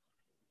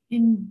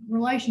in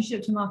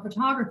relationship to my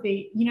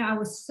photography, I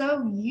was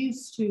so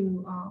used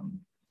to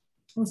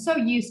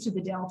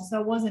the Delta, so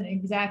I wasn't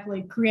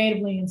exactly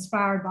creatively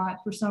inspired by it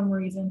for some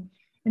reason.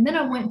 And then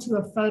I went to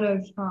a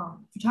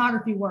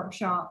photography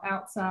workshop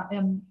outside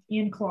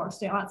in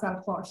Clarksdale, outside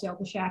of Clarksdale,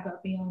 the Shack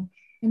Up Inn.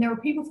 And there were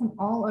people from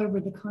all over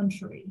the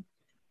country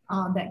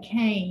that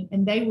came,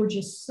 and they were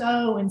just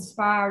so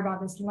inspired by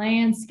this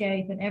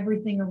landscape and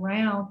everything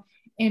around.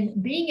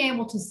 And being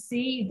able to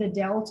see the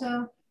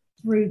Delta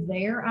through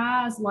their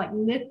eyes,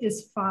 lit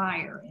this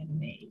fire in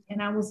me.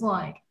 And I was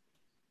like,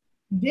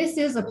 this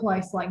is a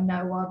place like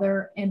no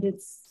other. And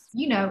it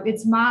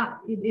is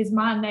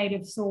my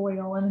native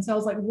soil. And so I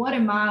was like, what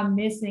am I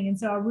missing? And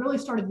so I really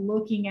started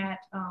looking at,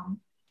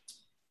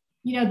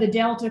 the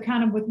Delta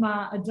kind of with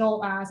my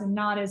adult eyes, and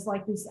not as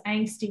like this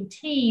angsty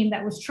teen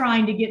that was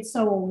trying to get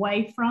so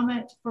away from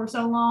it for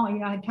so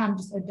long. I had kind of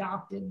just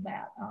adopted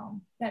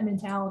that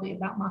mentality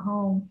about my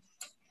home.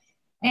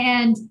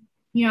 And,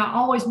 I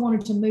always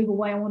wanted to move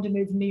away. I wanted to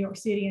move to New York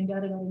City and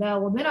da-da-da-da.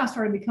 Well, then I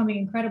started becoming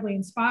incredibly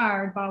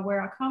inspired by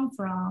where I come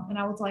from. And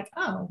I was like,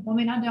 I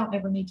don't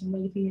ever need to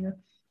leave here.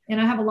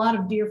 And I have a lot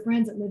of dear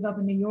friends that live up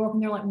in New York,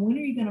 and they're like, when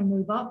are you going to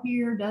move up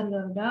here?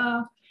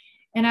 Da-da-da-da.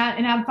 And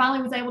I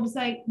finally was able to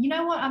say, you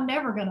know what? I'm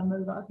never going to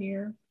move up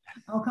here.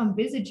 I'll come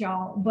visit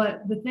y'all.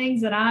 But the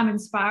things that I'm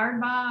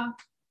inspired by,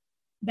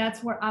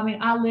 that's where,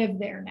 I live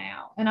there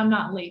now, and I'm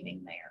not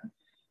leaving there.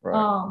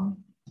 Right.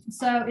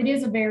 So it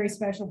is a very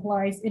special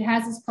place. It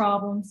has its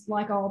problems,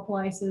 like all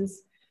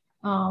places,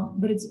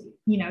 but it's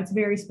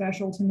very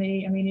special to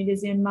me. It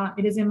is in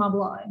my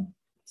blood.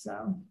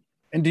 So.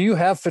 And do you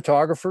have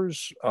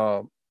photographers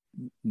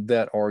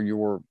that are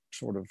your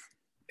sort of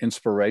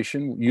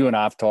inspiration? You and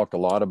I have talked a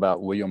lot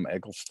about William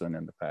Eggleston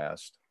in the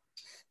past.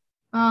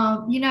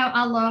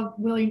 I love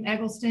William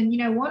Eggleston.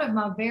 One of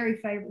my very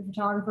favorite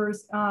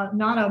photographers,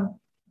 not a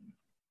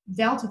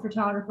Delta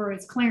photographer,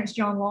 it's Clarence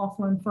John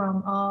Laughlin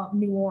from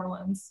New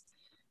Orleans.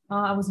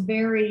 I was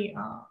very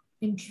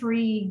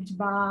intrigued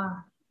by,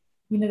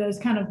 those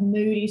kind of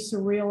moody,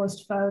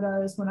 surrealist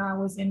photos when I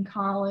was in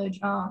college.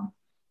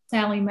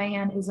 Sally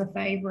Mann is a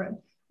favorite.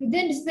 But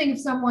then just think of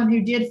someone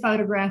who did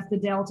photograph the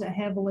Delta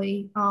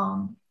heavily,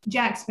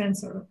 Jack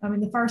Spencer.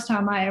 The first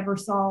time I ever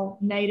saw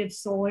native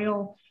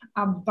soil,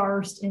 I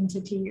burst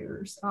into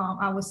tears.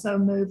 I was so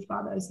moved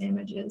by those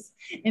images.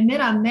 And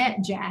then I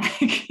met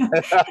Jack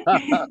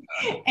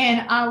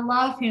and I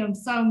love him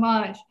so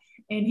much.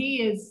 And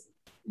he is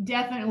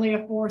definitely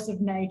a force of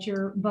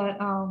nature, but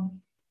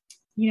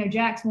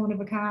Jack's one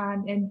of a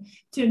kind. And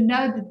to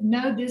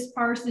know this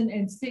person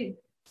and see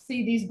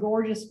these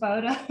gorgeous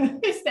photos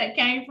that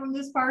came from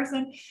this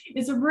person,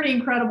 it's a pretty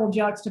incredible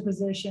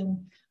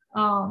juxtaposition.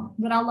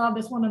 But I love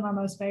this, one of my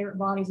most favorite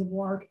bodies of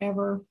work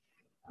ever.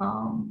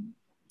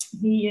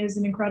 He is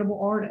an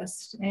incredible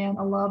artist, and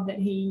I love that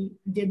he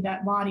did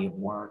that body of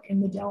work in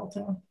the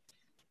Delta.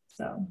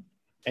 So.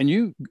 And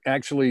you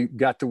actually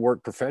got to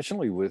work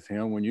professionally with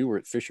him when you were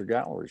at Fisher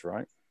Galleries,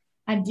 right?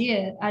 I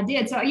did.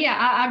 So yeah,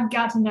 I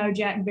got to know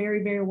Jack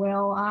very, very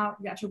well. I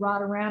got to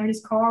ride around in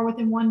his car with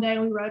him one day.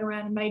 We rode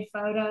around and made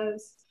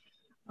photos.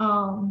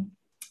 I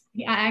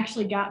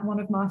actually got one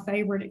of my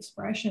favorite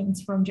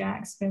expressions from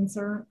Jack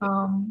Spencer.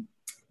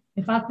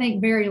 If I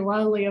think very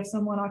lowly of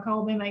someone, I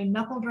call them a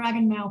knuckle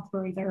dragging mouth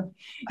breather.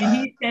 And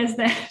he says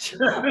that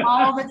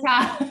all the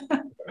time.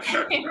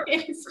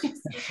 It's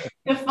just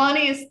the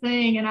funniest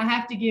thing. And I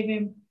have to give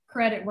him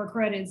credit where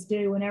credit is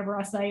due whenever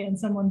I say it and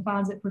someone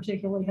finds it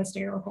particularly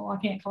hysterical. I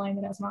can't claim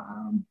it as my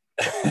own.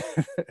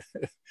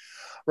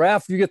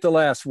 Ralph, you get the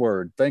last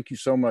word. Thank you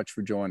so much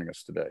for joining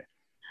us today.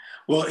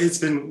 Well, it's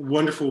been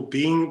wonderful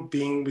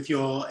being with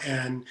you all,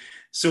 and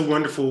so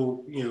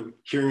wonderful,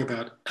 hearing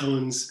about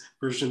Ellen's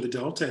version of the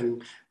Delta,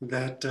 and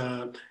that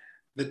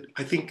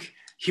I think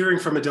hearing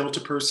from a Delta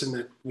person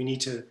that we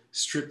need to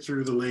strip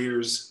through the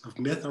layers of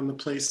myth on the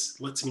place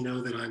lets me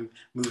know that I'm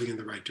moving in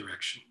the right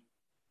direction.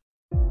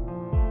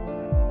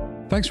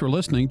 Thanks for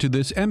listening to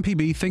this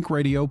MPB Think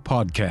Radio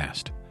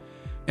podcast.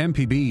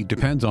 MPB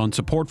depends on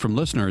support from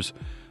listeners,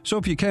 so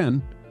if you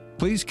can,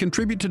 please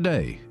contribute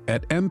today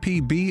at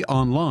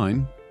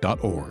mpbonline.org.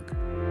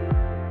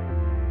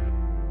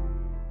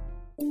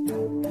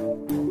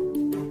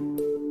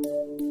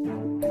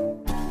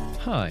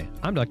 Hi,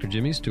 I'm Dr.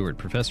 Jimmy Stewart,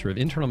 Professor of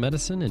Internal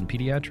Medicine and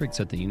Pediatrics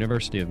at the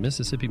University of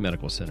Mississippi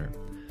Medical Center.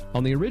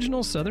 On the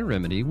original Southern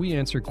Remedy, we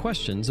answer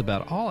questions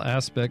about all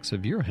aspects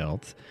of your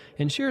health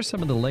and share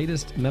some of the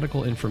latest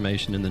medical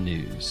information in the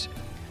news.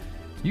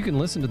 You can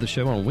listen to the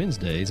show on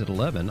Wednesdays at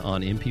 11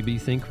 on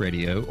MPB Think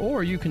Radio,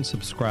 or you can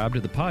subscribe to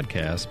the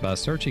podcast by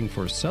searching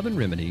for Southern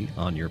Remedy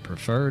on your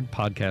preferred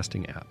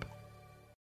podcasting app.